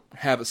always, I don't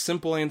have a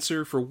simple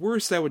answer. For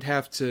worst, I would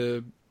have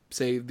to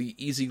say the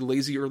easy,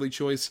 lazy early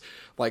choice,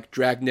 like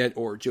Dragnet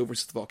or Joe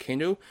vs. the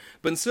Volcano,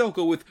 but instead I'll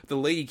go with The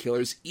Lady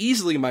Killers,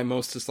 easily my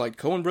most disliked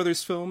Coen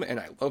Brothers film, and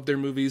I love their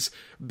movies.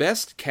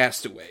 Best,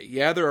 Castaway.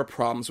 Yeah, there are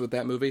problems with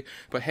that movie,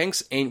 but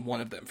Hanks ain't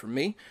one of them for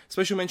me.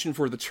 Special mention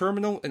for The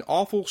Terminal, an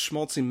awful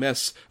schmaltzy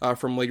mess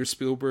from later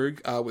Spielberg,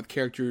 with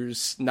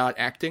characters not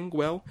acting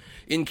well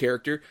in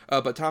character,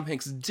 but Tom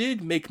Hanks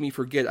did make me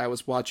forget I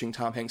was watching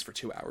Tom Hanks for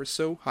 2 hours,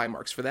 so high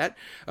marks for that.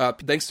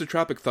 Thanks to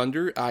Tropic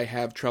Thunder, I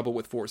have trouble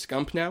with Forrest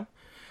Gump now.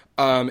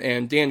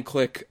 And Dan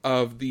Click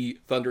of the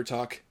Thunder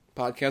Talk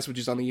podcast, which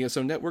is on the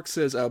ESO network,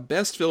 says,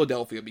 best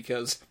Philadelphia,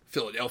 because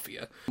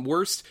Philadelphia.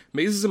 Worst,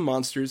 Mazes and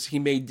Monsters. He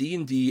made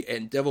D&D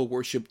and Devil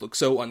Worship look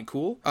so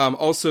uncool.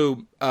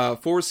 Also,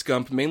 Forrest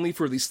Gump, mainly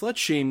for the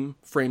slut-shame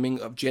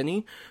framing of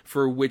Jenny,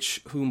 for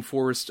whom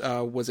Forrest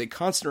was a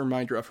constant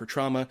reminder of her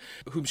trauma,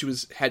 whom she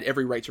had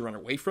every right to run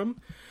away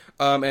from.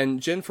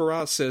 And Jen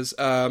Farrar says,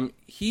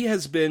 he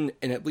has been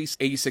in at least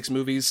 86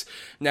 movies.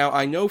 Now,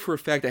 I know for a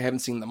fact I haven't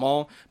seen them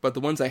all, but the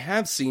ones I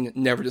have seen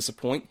never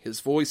disappoint. His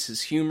voice,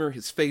 his humor,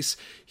 his face,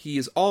 he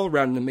is all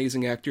around an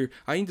amazing actor.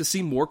 I need to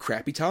see more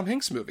crappy Tom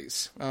Hanks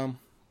movies.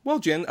 Well,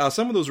 Jen,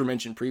 some of those were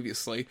mentioned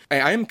previously.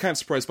 I am kind of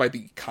surprised by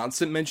the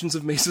constant mentions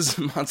of Mazes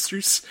and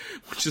Monsters,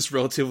 which is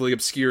relatively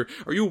obscure.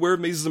 Are you aware of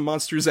Mazes and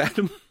Monsters,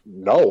 Adam?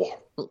 No,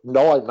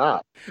 I'm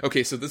not.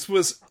 Okay, so this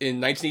was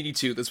in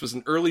 1982. This was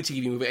an early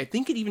TV movie. I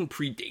think it even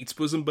predates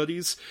Bosom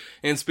Buddies,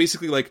 and it's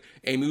basically like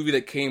a movie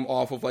that came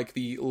off of like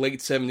the late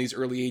 70s,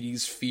 early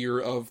 80s fear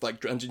of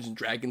like Dungeons and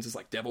Dragons is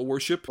like devil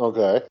worship.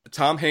 Okay.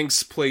 Tom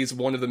Hanks plays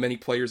one of the many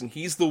players, and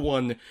he's the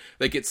one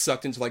that gets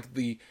sucked into like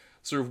the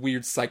sort of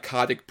weird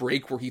psychotic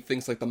break where he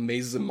thinks like the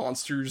Mazes and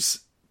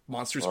monsters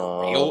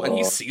are real, and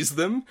he sees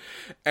them,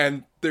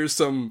 and there's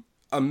some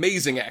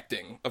amazing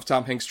acting of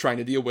Tom Hanks trying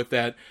to deal with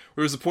that.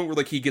 There's a point where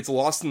like he gets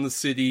lost in the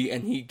city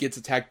and he gets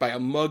attacked by a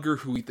mugger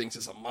who he thinks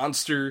is a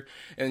monster,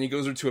 and he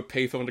goes over to a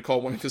payphone to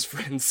call one of his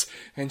friends,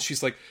 and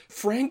she's like,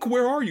 "Frank,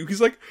 where are you?"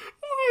 He's like,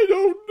 I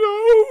don't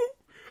know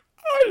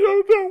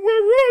where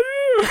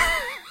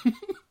I am."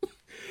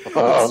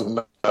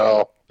 Oh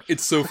no.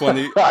 It's so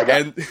funny. I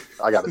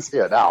got to see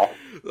it now.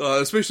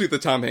 Especially the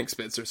Tom Hanks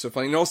bits are so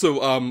funny. And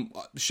also,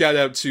 shout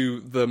out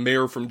to the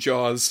mayor from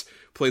Jaws,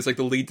 plays like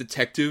the lead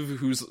detective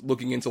who's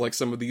looking into like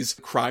some of these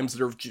crimes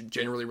that are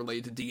generally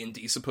related to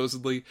D&D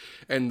supposedly,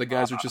 and the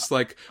guys are just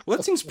like, well,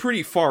 that seems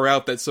pretty far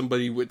out that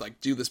somebody would like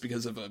do this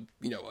because of a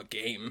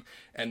game.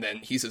 And then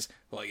he says,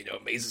 well,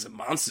 Mazes and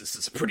Monsters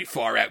is a pretty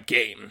far out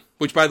game,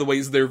 which by the way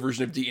is their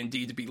version of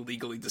D&D to be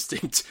legally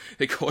distinct.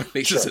 They call it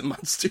Mazes and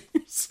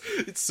Monsters.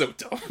 It's so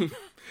dumb.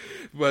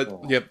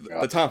 But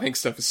the Tom Hanks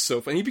stuff is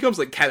so fun. He becomes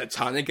like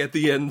catatonic at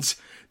the end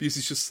because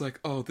he's just like,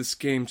 oh, this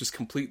game just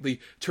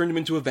completely turned him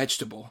into a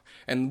vegetable,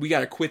 and we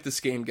gotta quit this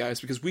game, guys,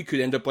 because we could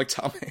end up like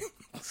Tom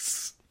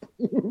Hanks.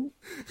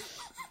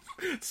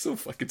 It's so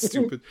fucking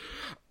stupid.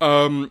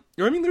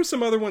 There's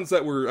some other ones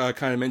that were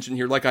kind of mentioned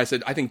here. Like I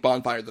said, I think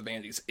Bonfire of the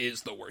Vanities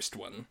is the worst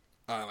one.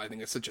 I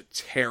think it's such a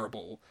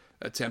terrible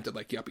attempt at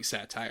like yuppie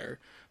satire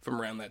from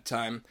around that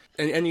time.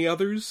 And any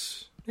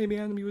others, maybe,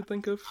 Adam, you would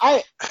think of?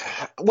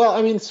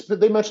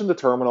 They mentioned The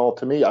Terminal.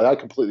 To me, I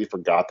completely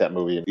forgot that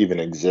movie even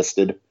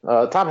existed.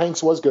 Tom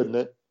Hanks was good in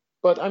it,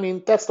 but I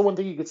mean, that's the one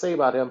thing you could say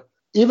about him.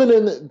 Even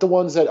in the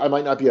ones that I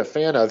might not be a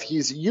fan of,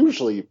 he's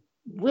usually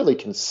really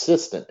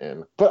consistent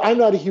in. But I'm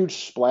not a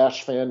huge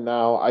Splash fan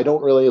now. I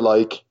don't really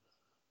like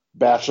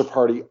Bachelor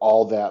Party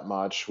all that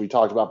much. We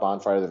talked about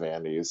Bonfire of the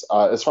Vanities.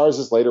 As far as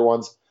his later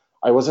ones,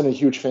 I wasn't a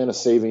huge fan of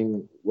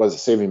Saving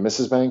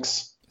Mrs.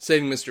 Banks?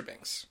 Saving Mr.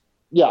 Banks.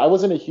 Yeah, I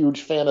wasn't a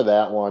huge fan of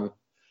that one.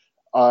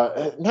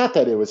 Not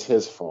that it was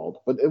his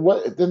fault, but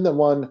then the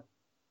one,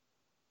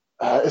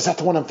 is that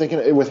the one I'm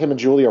thinking with him and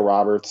Julia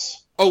Roberts?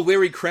 Oh,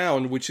 Larry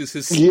Crown, which is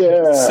his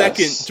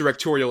second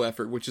directorial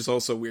effort, which is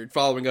also weird.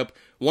 Following up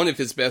one of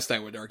his best, I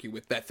would argue,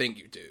 with That Thing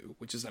You Do,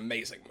 which is an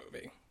amazing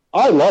movie.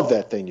 I love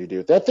That Thing You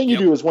Do. That Thing You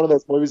Do is one of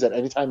those movies that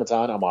anytime it's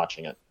on, I'm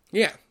watching it.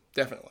 Yeah,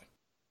 definitely.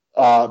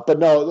 But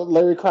no,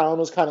 Larry Crown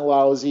was kind of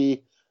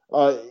lousy.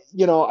 I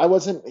don't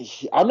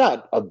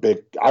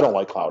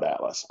like Cloud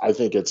Atlas. I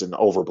think it's an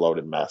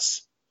overbloated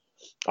mess.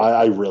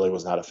 I really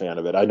was not a fan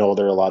of it. I know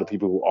there are a lot of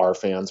people who are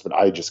fans, but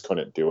I just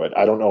couldn't do it.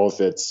 I don't know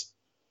if it's,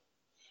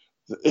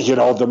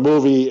 the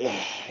movie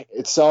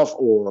itself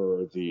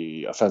or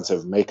the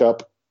offensive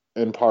makeup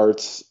in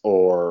parts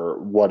or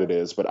what it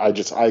is, but I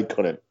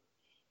couldn't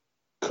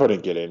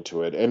get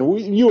into it.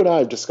 And you and I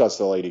have discussed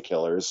The Lady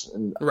Killers.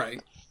 And,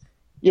 right.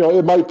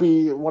 It might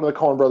be one of the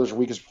Coen brothers'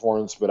 weakest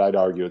performances, but I'd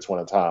argue it's one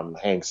of Tom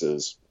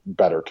Hanks's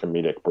better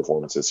comedic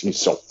performances. He's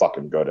so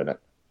fucking good in it.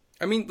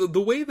 I mean,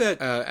 the way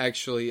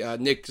that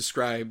Nick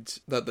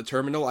described the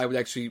Terminal, I would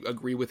actually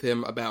agree with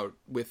him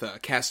with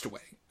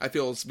Castaway. I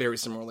feel it's very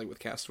similarly with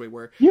Castaway,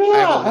 where I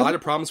have a lot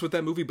of problems with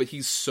that movie, but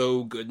he's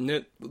so good in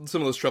it.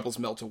 Some of those troubles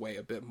melt away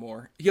a bit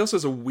more. He also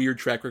has a weird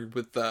track record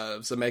with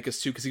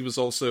Zemeckis, too, because he was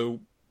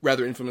also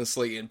rather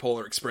infamously in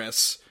Polar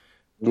Express,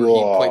 where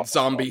he played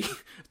zombie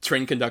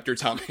train conductor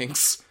Tom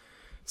Hanks,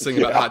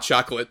 singing about hot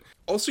chocolate.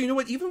 Also, you know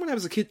what? Even when I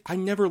was a kid, I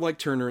never liked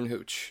Turner and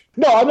Hooch.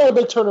 No, I'm not a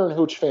big Turner and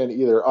Hooch fan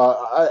either.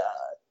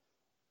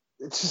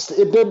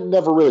 It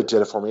never really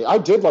did it for me. I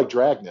did like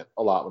Dragnet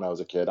a lot when I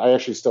was a kid. I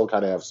actually still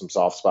kind of have some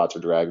soft spots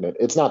for Dragnet.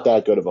 It's not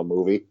that good of a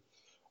movie,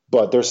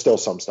 but there's still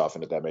some stuff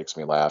in it that makes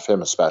me laugh.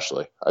 Him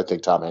especially. I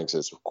think Tom Hanks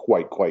is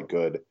quite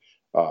good.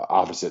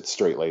 Opposite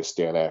straight-laced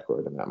Dan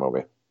Aykroyd in that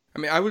movie. I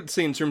mean, I would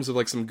say in terms of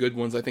like some good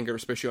ones, I think are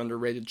especially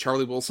underrated.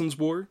 Charlie Wilson's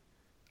War,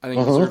 I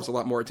think deserves a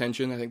lot more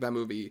attention. I think that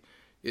movie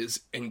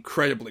is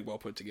incredibly well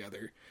put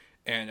together,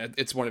 and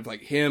it's one of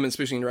like him,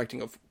 especially in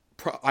directing of,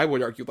 I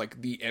would argue like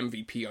the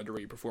MVP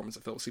underrated performance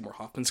of Philip Seymour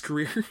Hoffman's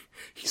career.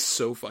 He's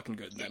so fucking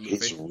good in that movie.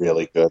 He's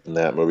really good in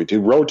that movie,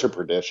 dude. Road to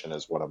Perdition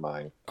is one of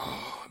mine.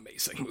 Oh,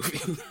 amazing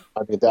movie.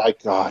 I mean,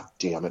 God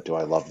damn it, do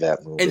I love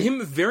that movie. And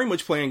him very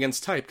much playing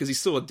against type, because he's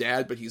still a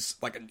dad, but he's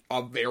like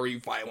a very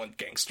violent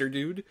gangster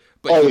dude.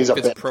 But he's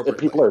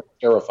people are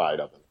terrified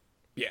of him.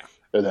 Yeah.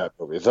 In that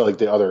movie, it's like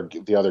the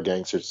other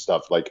gangster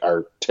stuff, like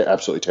are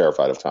absolutely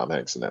terrified of Tom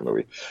Hanks in that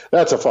movie.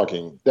 That's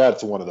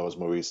one of those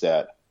movies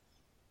that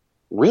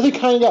really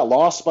kind of got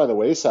lost by the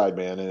wayside,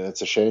 man, and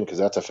it's a shame because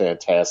that's a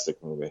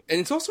fantastic movie. And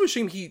it's also a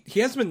shame he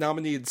hasn't been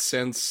nominated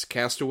since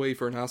Castaway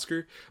for an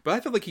Oscar, but I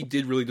feel like he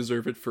did really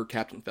deserve it for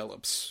Captain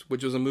Phillips,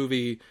 which was a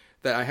movie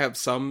that I have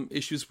some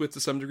issues with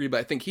to some degree, but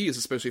I think he is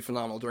especially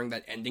phenomenal during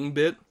that ending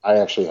bit. I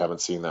actually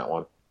haven't seen that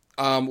one.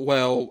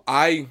 Well,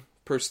 I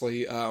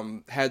personally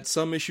had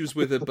some issues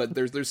with it, but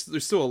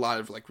there's still a lot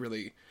of like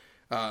really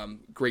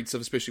great stuff,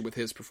 especially with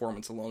his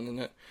performance alone in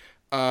it.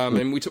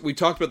 And we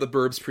talked about The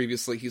Burbs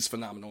previously. He's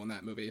phenomenal in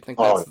that movie. I think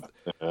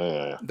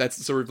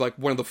that's sort of like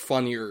one of the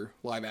funnier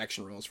live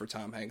action roles for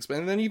Tom Hanks. But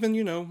and then even,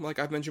 like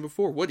I've mentioned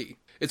before, Woody.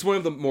 It's one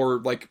of the more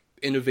like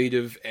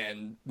innovative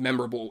and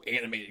memorable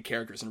animated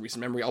characters in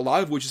recent memory. A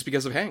lot of which is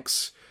because of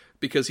Hanks,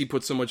 because he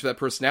put so much of that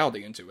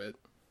personality into it.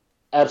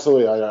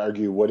 Absolutely, I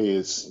argue Woody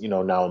is,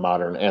 now a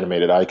modern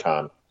animated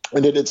icon,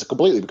 and it's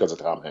completely because of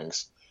Tom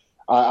Hanks.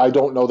 I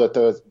don't know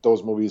that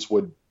those movies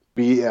would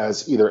be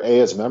as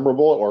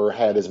memorable or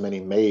had as many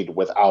made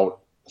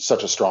without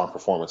such a strong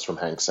performance from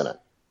Hanks in it.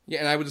 Yeah,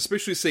 and I would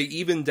especially say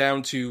even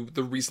down to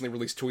the recently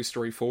released Toy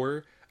Story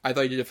 4, I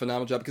thought he did a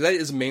phenomenal job, because that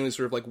is mainly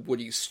sort of like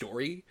Woody's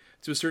story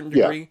to a certain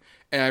degree. Yeah.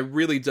 And I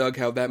really dug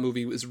how that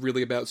movie was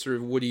really about sort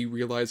of Woody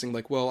realizing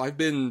like, well, I've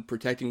been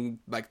protecting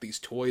like these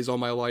toys all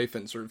my life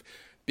and sort of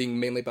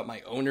being mainly about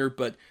my owner,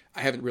 but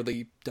I haven't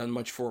really done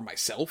much for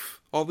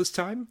myself all this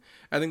time.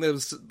 I think that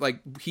was like,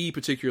 he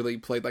particularly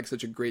played like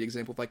such a great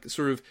example of like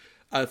sort of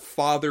a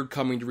father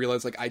coming to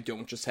realize like, I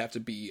don't just have to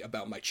be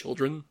about my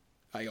children.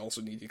 I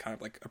also need to kind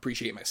of like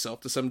appreciate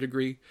myself to some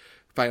degree.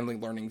 Finally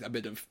learning a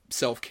bit of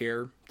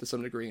self-care to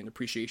some degree and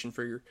appreciation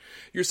for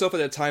yourself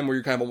at a time where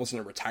you're kind of almost in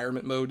a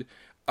retirement mode.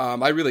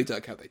 I really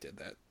dug how they did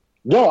that.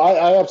 No,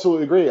 I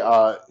absolutely agree.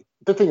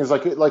 The thing is,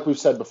 like we've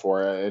said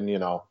before, and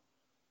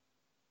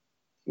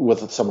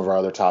with some of our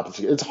other topics,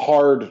 it's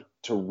hard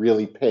to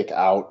really pick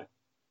out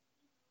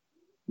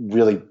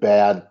really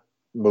bad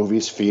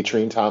movies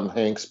featuring Tom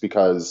Hanks,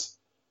 because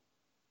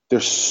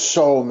There's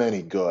so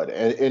many good,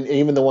 and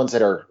even the ones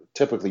that are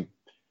typically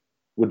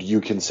would you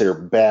consider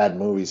bad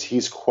movies,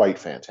 he's quite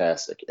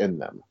fantastic in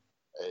them.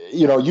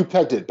 You know, you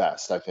pegged it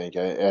best, I think,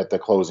 at the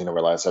closing of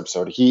our last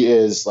episode. He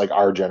is like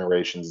our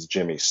generation's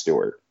Jimmy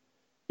Stewart.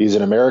 He's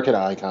an American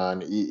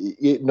icon.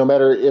 No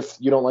matter if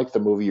you don't like the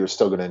movie, you're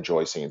still going to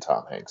enjoy seeing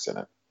Tom Hanks in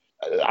it.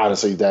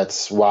 Honestly,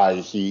 that's why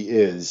he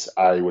is,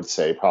 I would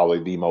say,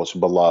 probably the most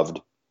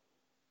beloved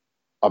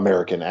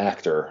American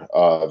actor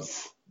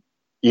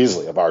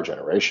easily of our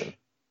generation.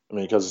 I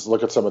mean, because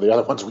look at some of the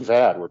other ones we've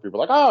had where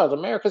people are like, oh, the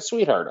America's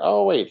sweetheart.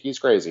 Oh, wait, he's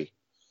crazy.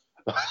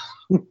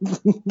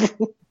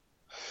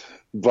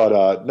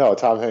 But no,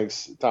 Tom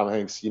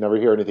Hanks, you never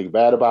hear anything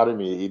bad about him.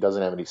 He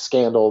doesn't have any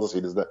scandals.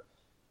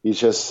 He's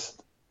just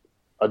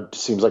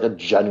seems like a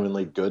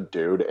genuinely good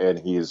dude, and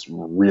he's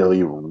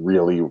really,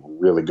 really,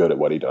 really good at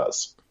what he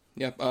does.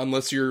 Yep,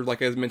 unless you're,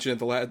 like I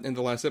mentioned in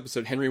the last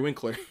episode, Henry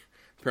Winkler.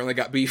 Apparently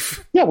got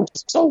beef. Yeah, which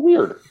is so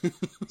weird.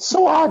 It's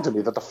so odd to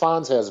me that the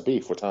Fonz has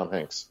beef with Tom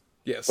Hanks.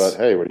 Yes. But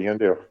hey, what are you going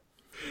to do?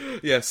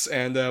 Yes,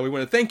 and we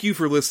want to thank you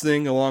for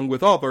listening, along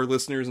with all of our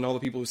listeners and all the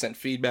people who sent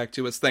feedback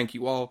to us. Thank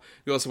you all.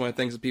 We also want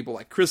to thank the people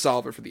like Chris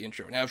Oliver for the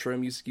intro and outro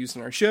music used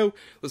in our show.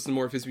 Listen to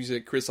more of his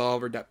music at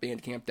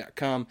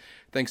chrisoliver.bandcamp.com.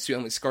 Thanks to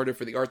Emily Scarta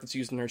for the art that's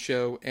used in our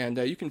show. And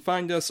you can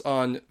find us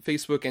on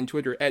Facebook and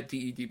Twitter at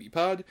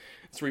DEDBpod.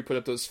 That's where we put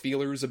up those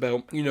feelers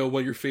about,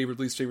 what your favorite,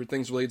 least favorite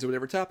things related to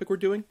whatever topic we're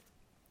doing.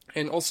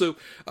 And also,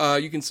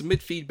 you can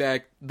submit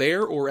feedback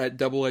there or at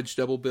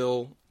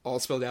doubleedgeddoublebill, all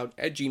spelled out,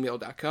 at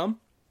gmail.com.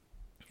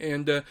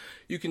 And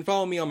you can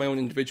follow me on my own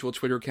individual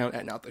Twitter account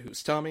at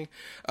NotTheWho'sTommy.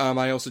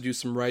 I also do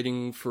some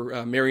writing for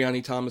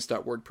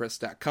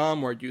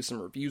marianithomas.wordpress.com, where I do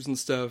some reviews and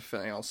stuff.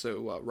 And I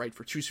also write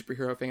for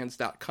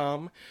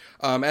TrueSuperheroFans.com.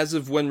 As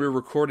of when we're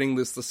recording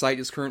this, the site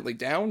is currently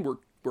down. We're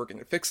working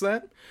to fix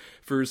that.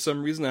 For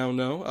some reason, I don't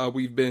know.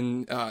 We've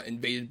been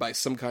invaded by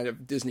some kind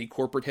of Disney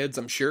corporate heads,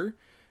 I'm sure.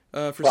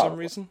 For some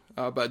reason,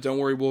 but don't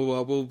worry,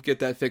 we'll get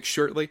that fixed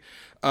shortly.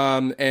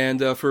 And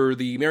for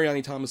the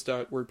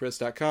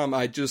marianithomas.wordpress.com,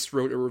 I just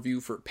wrote a review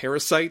for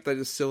Parasite that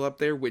is still up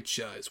there, which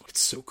is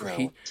so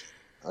great.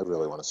 I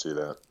really want to see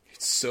that.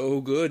 It's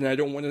so good,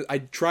 and I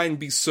try and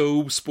be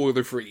so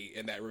spoiler free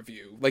in that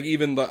review. Like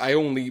I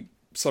only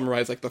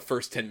summarize like the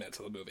first 10 minutes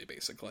of the movie,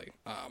 basically,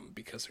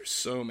 because there's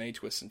so many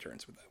twists and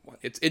turns with that one.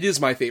 It is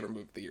my favorite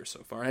movie of the year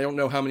so far. I don't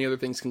know how many other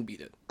things can beat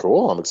it.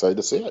 Cool, I'm excited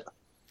to see it.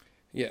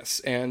 Yes,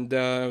 and,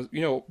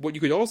 what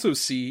you could also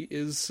see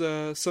is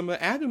some of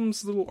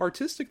Adam's little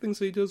artistic things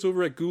that he does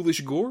over at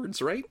Ghoulish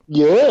Gourds, right?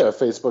 Yeah,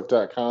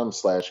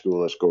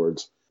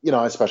 facebook.com/GhoulishGourds.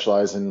 I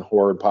specialize in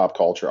horror and pop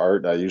culture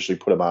art. I usually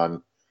put them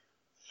on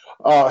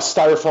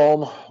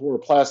styrofoam or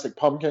plastic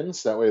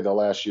pumpkins. That way they'll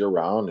last year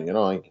round.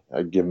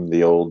 I give them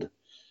the old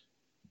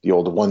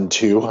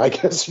 1-2, I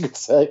guess you could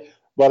say.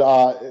 But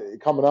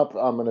coming up,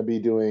 I'm going to be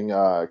doing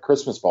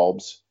Christmas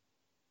bulbs.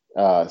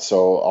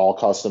 So all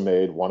custom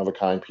made,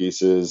 one-of-a-kind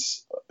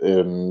pieces.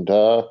 And,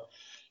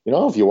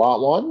 if you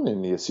want one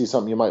and you see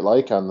something you might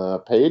like on the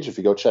page, if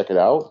you go check it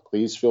out,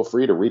 please feel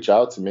free to reach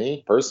out to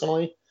me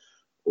personally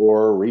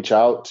or reach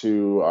out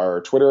to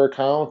our Twitter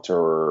account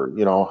or,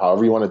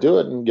 however you want to do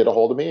it and get a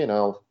hold of me and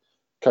I'll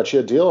cut you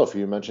a deal if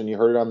you mention you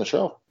heard it on the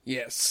show.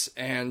 Yes,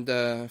 and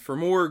for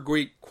more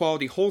great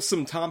quality,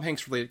 wholesome Tom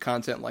Hanks-related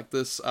content like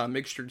this,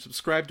 make sure to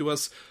subscribe to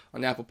us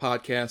on Apple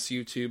Podcasts,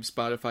 YouTube,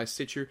 Spotify,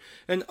 Stitcher,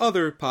 and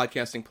other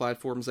podcasting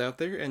platforms out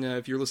there. And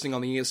if you're listening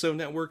on the ESO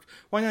network,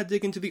 why not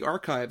dig into the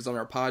archives on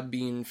our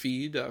Podbean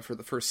feed for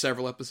the first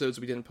several episodes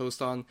we didn't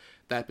post on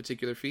that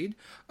particular feed.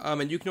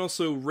 And you can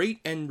also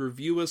rate and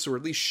review us, or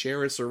at least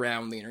share us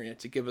around the internet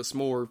to give us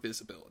more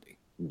visibility.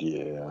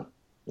 Yeah,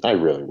 I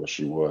really wish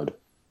you would.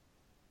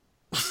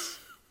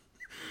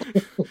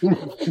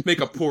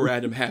 Make a poor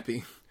Adam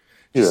happy.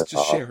 Just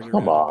share it around.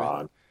 Come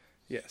on.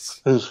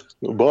 Yes.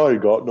 Boy,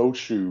 got no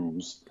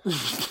shoes.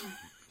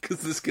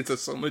 Because this gets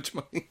us so much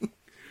money.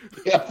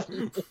 Yeah.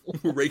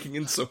 We're raking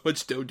in so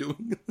much dough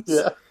doing this.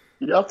 Yeah.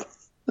 Yep.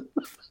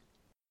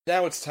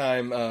 Now it's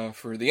time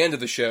for the end of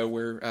the show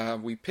where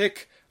we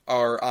pick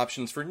our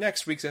options for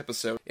next week's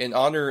episode. In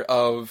honor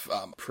of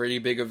a pretty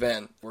big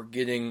event, we're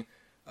getting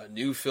a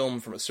new film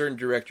from a certain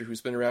director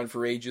who's been around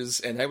for ages,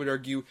 and I would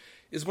argue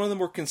is one of the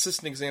more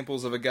consistent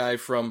examples of a guy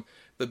from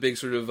the big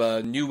sort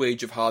of new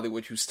age of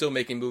Hollywood who's still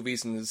making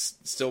movies and is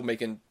still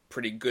making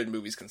pretty good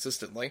movies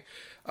consistently.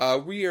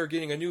 We are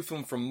getting a new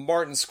film from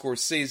Martin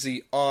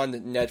Scorsese on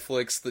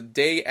Netflix the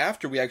day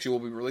after we actually will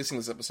be releasing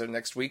this episode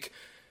next week,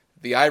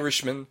 The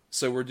Irishman.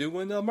 So we're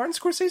doing Martin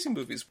Scorsese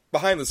movies.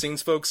 Behind the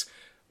scenes, folks,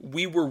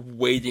 we were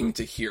waiting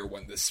to hear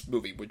when this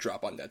movie would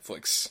drop on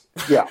Netflix.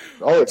 Yeah.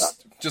 Oh, yeah.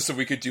 Just so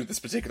we could do this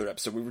particular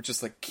episode. We were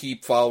just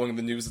keep following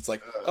the news. It's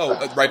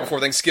right before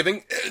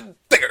Thanksgiving.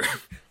 There.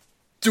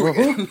 Do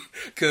it.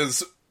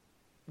 Because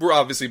we're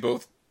obviously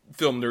both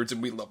film nerds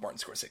and we love Martin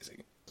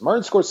Scorsese.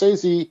 Martin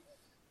Scorsese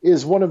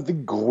is one of the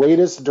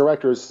greatest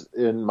directors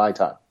in my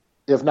time,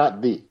 if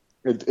not the.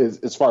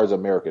 As far as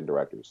American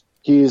directors.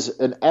 He's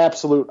an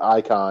absolute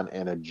icon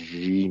and a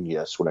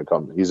genius when it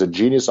comes. He's a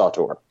genius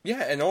auteur.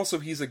 Yeah, and also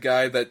he's a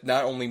guy that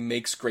not only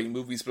makes great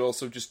movies, but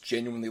also just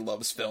genuinely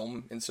loves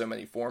film in so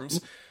many forms.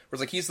 Whereas,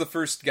 like, he's the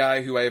first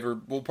guy who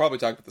we'll probably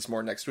talk about this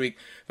more next week,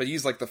 but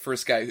he's, like, the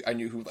first guy I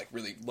knew who, like,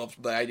 really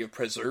loved the idea of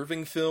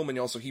preserving film, and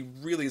also he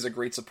really is a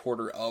great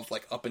supporter of,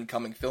 like,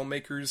 up-and-coming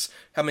filmmakers.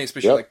 How many,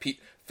 especially, like,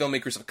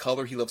 filmmakers of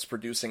color he loves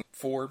producing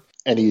for.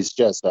 And he's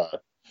just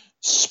a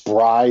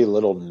spry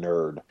little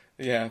nerd.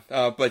 Yeah,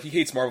 but he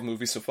hates Marvel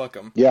movies, so fuck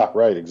him. Yeah,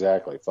 right,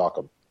 exactly. Fuck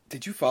him.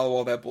 Did you follow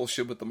all that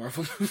bullshit with the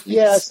Marvel movies?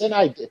 Yes, and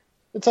I did.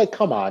 It's like,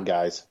 come on,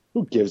 guys.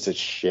 Who gives a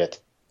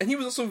shit? And he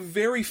was also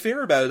very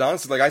fair about it,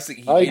 honestly. Like, I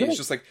think it's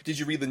just like, did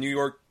you read the New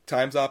York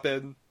Times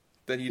op-ed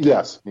that he did?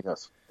 Yes.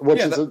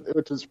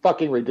 Which is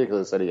fucking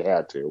ridiculous that he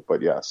had to,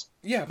 but yes.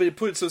 Yeah, but it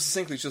put it so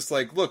succinctly. It's just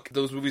like, look,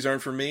 those movies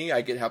aren't for me.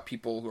 I get how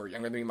people who are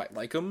younger than me might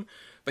like them,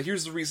 but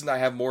here's the reason I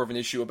have more of an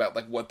issue about,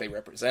 like, what they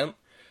represent.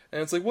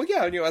 And it's like, well,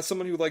 yeah, as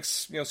someone who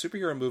likes,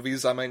 superhero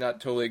movies, I might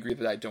not totally agree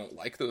that I don't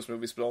like those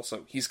movies, but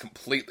also, he's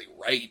completely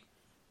right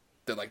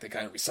that, like, they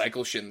kind of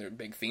recycle shit in their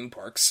big theme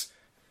parks.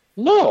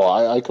 No,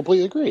 I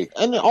completely agree.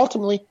 And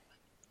ultimately,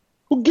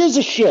 who gives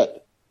a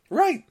shit?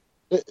 Right.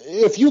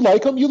 If you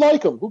like him, you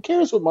like him. Who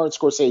cares what Martin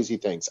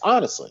Scorsese thinks,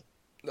 honestly?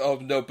 Oh,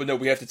 no,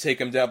 we have to take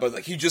him down, but,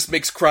 like, he just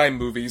makes crime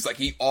movies. Like,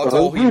 that's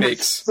all he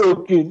makes.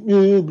 Fucking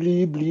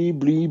blee, blee,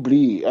 blee,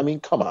 blee. I mean,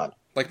 come on.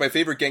 Like, my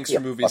favorite gangster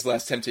movie is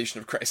Last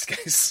Temptation of Christ,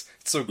 guys.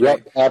 It's so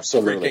great. Yep,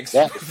 absolutely. Great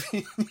gangster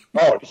movie.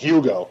 Oh,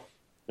 Hugo.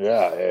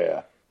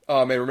 Yeah.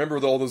 Oh, man,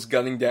 remember all those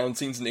gunning down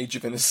scenes in Age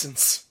of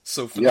Innocence?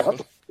 So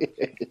phenomenal.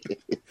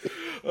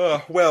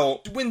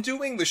 Well, when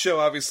doing the show,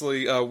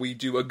 obviously, we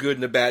do a good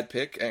and a bad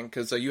pick, and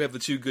because you have the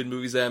two good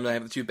movies, Adam, and I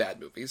have the two bad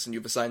movies, and you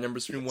have assigned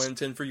numbers between 1 and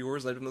 10 for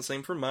yours, and I've done the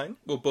same for mine.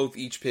 We'll both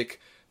each pick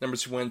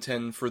numbers between 1 and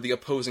 10 for the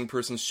opposing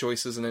person's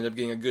choices, and end up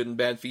getting a good and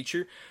bad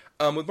feature.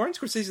 With Martin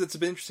Scorsese, that's a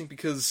bit interesting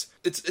because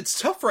it's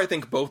tough for, I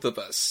think, both of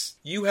us.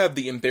 You have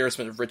the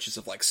embarrassment of riches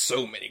of, like,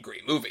 so many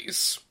great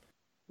movies.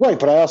 Right,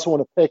 but I also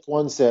want to pick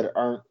ones that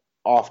aren't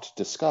oft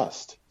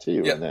discussed,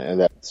 too, and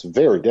that's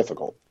very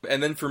difficult.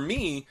 And then for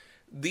me,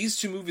 these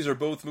two movies are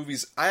both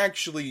movies I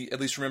actually at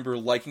least remember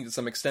liking to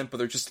some extent, but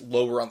they're just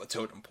lower on the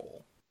totem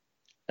pole.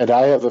 And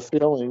I have a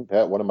feeling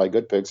that one of my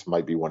good picks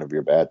might be one of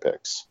your bad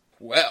picks.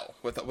 Well,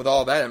 with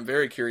all that, I'm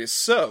very curious.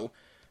 So,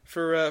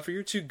 for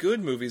your two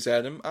good movies,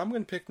 Adam, I'm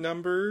going to pick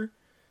number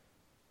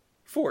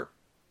 4.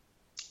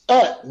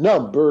 At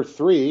number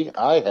 3,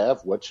 I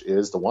have, which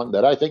is the one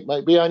that I think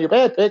might be on your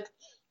bad pick,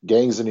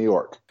 Gangs of New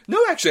York.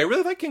 No, actually, I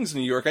really like Gangs of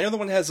New York. I know the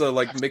one has a,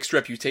 like, mixed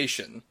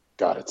reputation.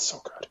 God, it's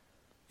so good.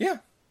 Yeah.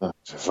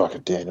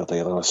 Fucking Daniel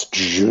Day-Lewis.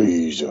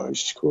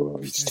 Jesus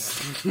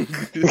Christ.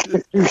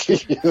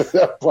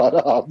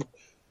 But,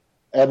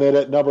 and then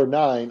at number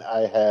 9, I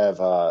have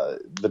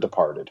The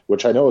Departed,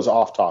 which I know is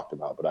oft talked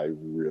about, but I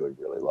really,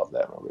 really love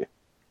that movie.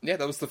 Yeah,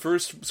 that was the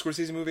first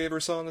Scorsese movie I ever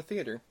saw in the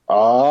theater.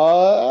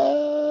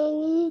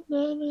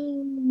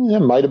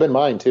 It might have been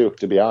mine, too,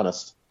 to be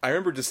honest. I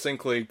remember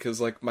distinctly,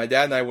 because, like, my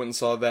dad and I went and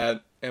saw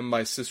that, and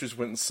my sisters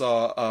went and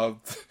saw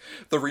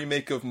the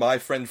remake of My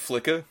Friend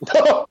Flicka.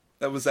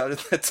 That was out at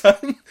that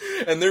time.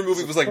 And their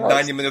movie was like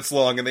 90 minutes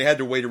long, and they had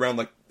to wait around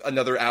like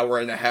another hour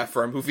and a half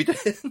for our movie to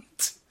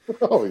end.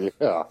 Oh,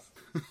 yeah.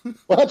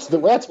 Well,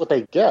 that's what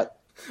they get.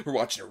 We're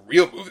watching a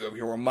real movie over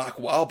here where Mark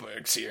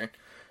Wahlberg's here.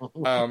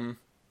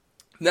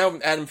 Now,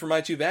 Adam, for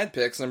my two bad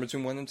picks, number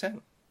 2, 1, and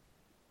 10.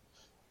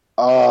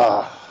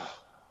 I'm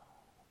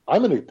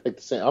going to pick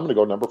the same. I'm going to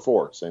go number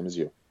 4, same as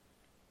you.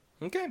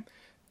 Okay.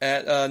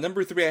 At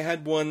number 3, I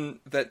had one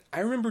that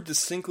I remember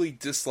distinctly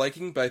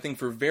disliking, but I think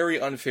for very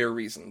unfair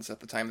reasons at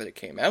the time that it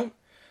came out.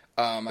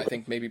 I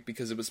think maybe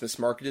because it was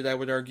mismarketed, I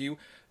would argue.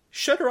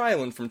 Shutter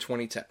Island from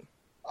 2010.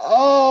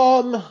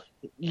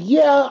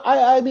 Yeah,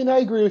 I mean, I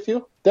agree with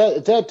you.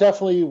 That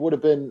definitely would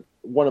have been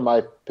one of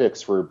my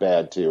picks for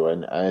bad, too.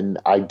 And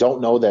I don't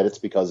know that it's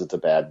because it's a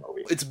bad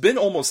movie. It's been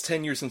almost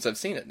 10 years since I've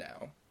seen it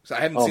now. So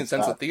I haven't seen it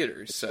since the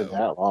theaters. So it's been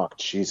that long.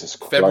 Jesus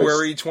Christ.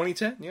 February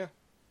 2010, yeah.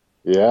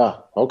 Yeah,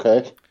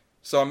 okay.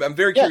 So I'm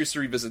very curious to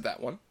revisit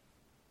that one.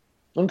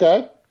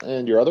 Okay,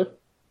 and your other?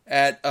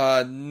 At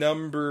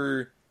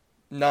number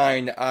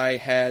 9, I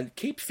had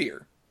Cape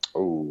Fear.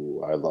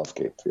 Oh, I love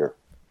Cape Fear.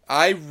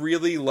 I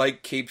really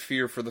like Cape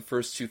Fear for the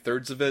first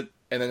 2/3 of it,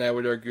 and then I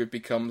would argue it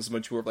becomes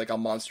much more of like a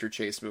monster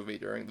chase movie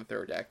during the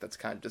third act. That's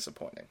kind of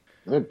disappointing.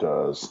 It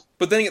does.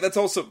 But then that's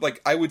also,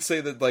 like, I would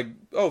say that, like,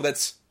 oh,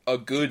 that's a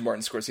good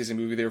Martin Scorsese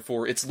movie,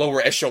 therefore it's lower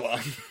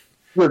echelon.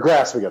 We're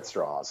grasping at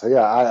straws.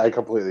 Yeah, I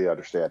completely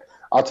understand.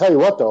 I'll tell you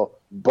what, though.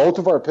 Both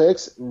of our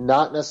picks,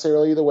 not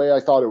necessarily the way I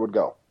thought it would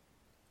go.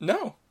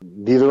 No.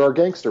 Neither are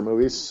gangster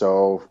movies,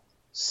 so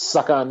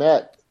suck on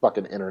that,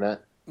 fucking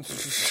internet.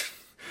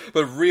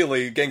 But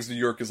really, Gangs of New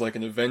York is like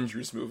an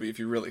Avengers movie, if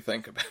you really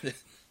think about it.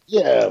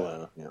 Yeah,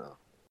 well, you know.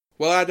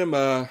 Well, Adam,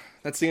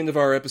 that's the end of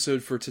our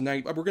episode for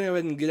tonight. We're going to go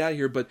ahead and get out of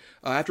here, but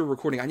after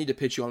recording, I need to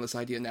pitch you on this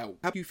idea now.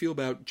 How do you feel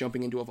about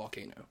jumping into a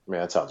volcano? Man,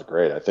 that sounds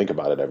great. I think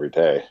about it every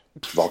day.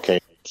 Volcano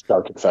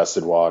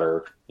shark-infested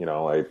water,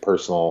 a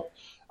personal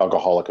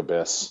alcoholic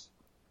abyss.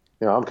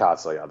 I'm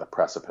constantly on the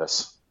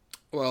precipice.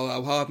 Well,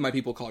 I'll have my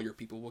people call your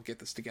people. We'll get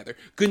this together.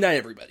 Good night,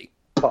 everybody.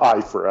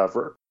 Bye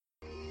forever.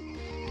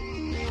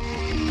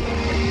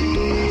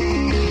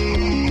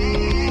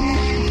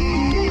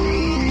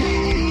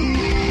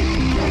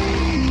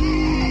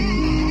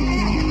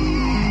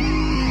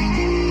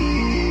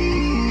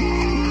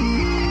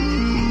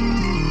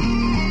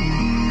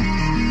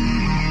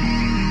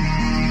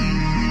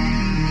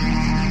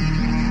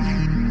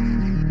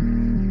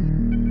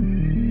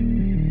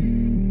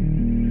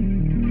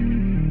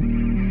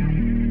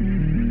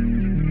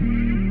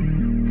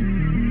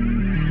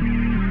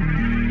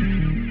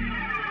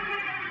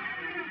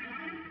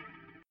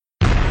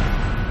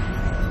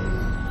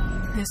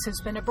 This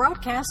has been a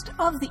broadcast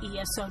of the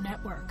ESO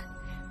Network.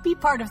 Be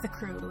part of the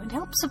crew and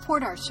help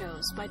support our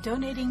shows by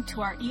donating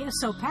to our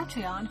ESO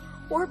Patreon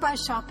or by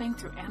shopping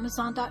through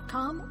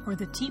Amazon.com or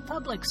the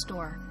TeePublic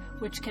store,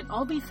 which can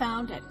all be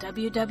found at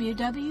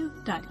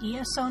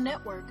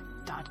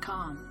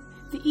www.esonetwork.com.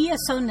 The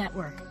ESO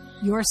Network,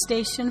 your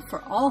station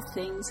for all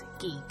things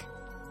geek.